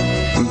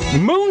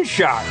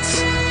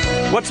 Moonshots.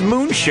 What's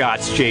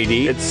Moonshots,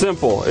 JD? It's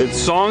simple. It's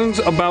songs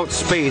about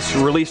space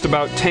released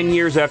about 10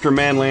 years after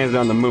man landed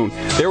on the moon.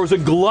 There was a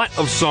glut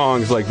of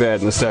songs like that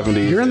in the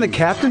 70s. You're in the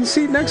captain's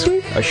seat next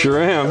week? I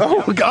sure am.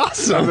 Oh,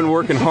 awesome. I've been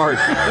working hard.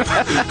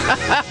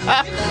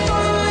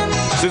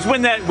 So it's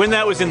when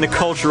that was in the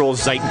cultural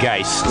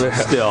zeitgeist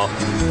still.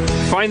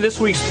 Find this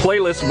week's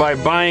playlist by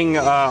buying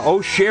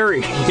Oh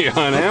Sherry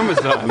on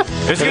Amazon.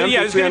 There's going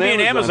to be an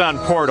Amazon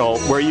portal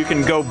where you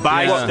can go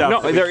buy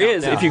stuff. No, there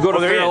is. If you go to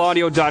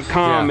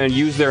feralaudio.com Yeah. and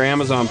use their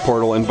Amazon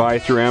portal and buy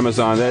through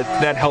Amazon,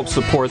 that helps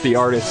support the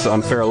artists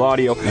on Feral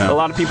Audio. Yeah. A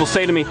lot of people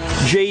say to me,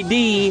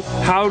 JD,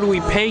 how do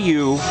we pay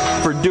you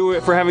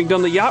for having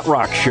done the Yacht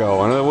Rock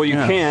show? And well, you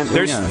can't.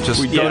 Go to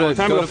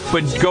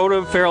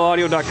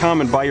feralaudio.com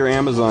and buy your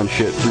Amazon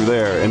shit through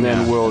there, and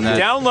then we'll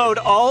Download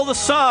all the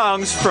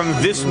songs from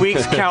this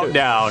week's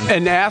countdown.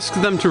 And ask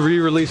them to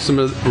re-release some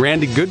of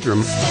Randy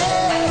Goodrum,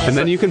 and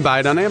then you can buy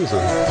it on Amazon.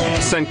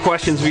 send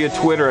questions via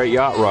Twitter at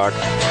Yacht Rock.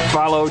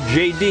 Follow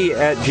JD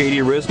at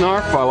JD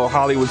Riznar. Follow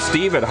Hollywood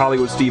Steve at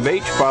Hollywood Steve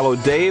H. Follow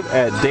Dave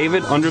at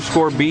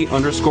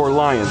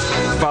David_B_Lions.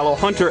 Follow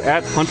Hunter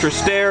at Hunter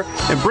Stare.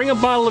 And bring a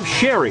bottle of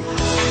sherry.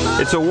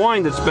 It's a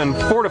wine that's been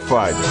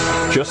fortified,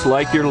 just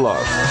like your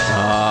love.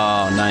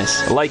 Oh,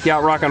 nice. Like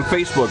Yacht Rock on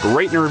Facebook.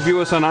 Rate and review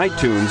us on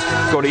iTunes.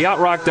 Go to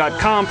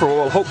yachtrock.com for what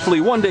will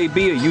hopefully one day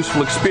be a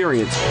useful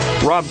experience.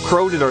 Rob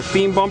Crow did our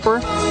theme bumper.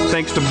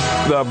 Thanks to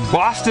the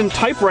Boston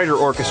Typewriter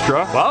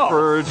Orchestra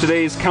for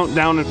today's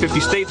Countdown in 50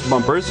 States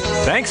bumpers.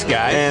 Thanks,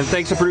 guys. And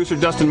thanks to producer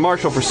Dustin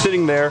Marshall for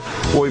sitting there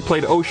while we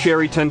played Oh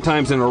Sherry 10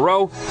 times in a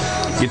row.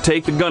 You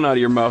take the gun out of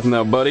your mouth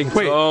now, buddy. It's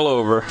all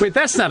over. Wait,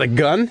 that's not a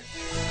gun.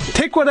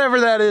 Take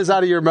whatever that is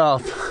out of your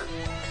mouth.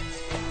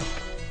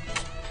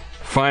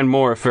 Find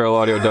more at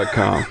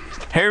feralaudio.com.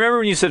 Hey, remember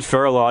when you said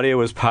Feral Audio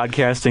was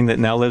podcasting that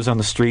now lives on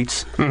the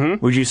streets?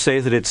 Mm-hmm. Would you say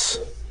that it's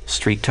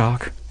street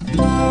talk?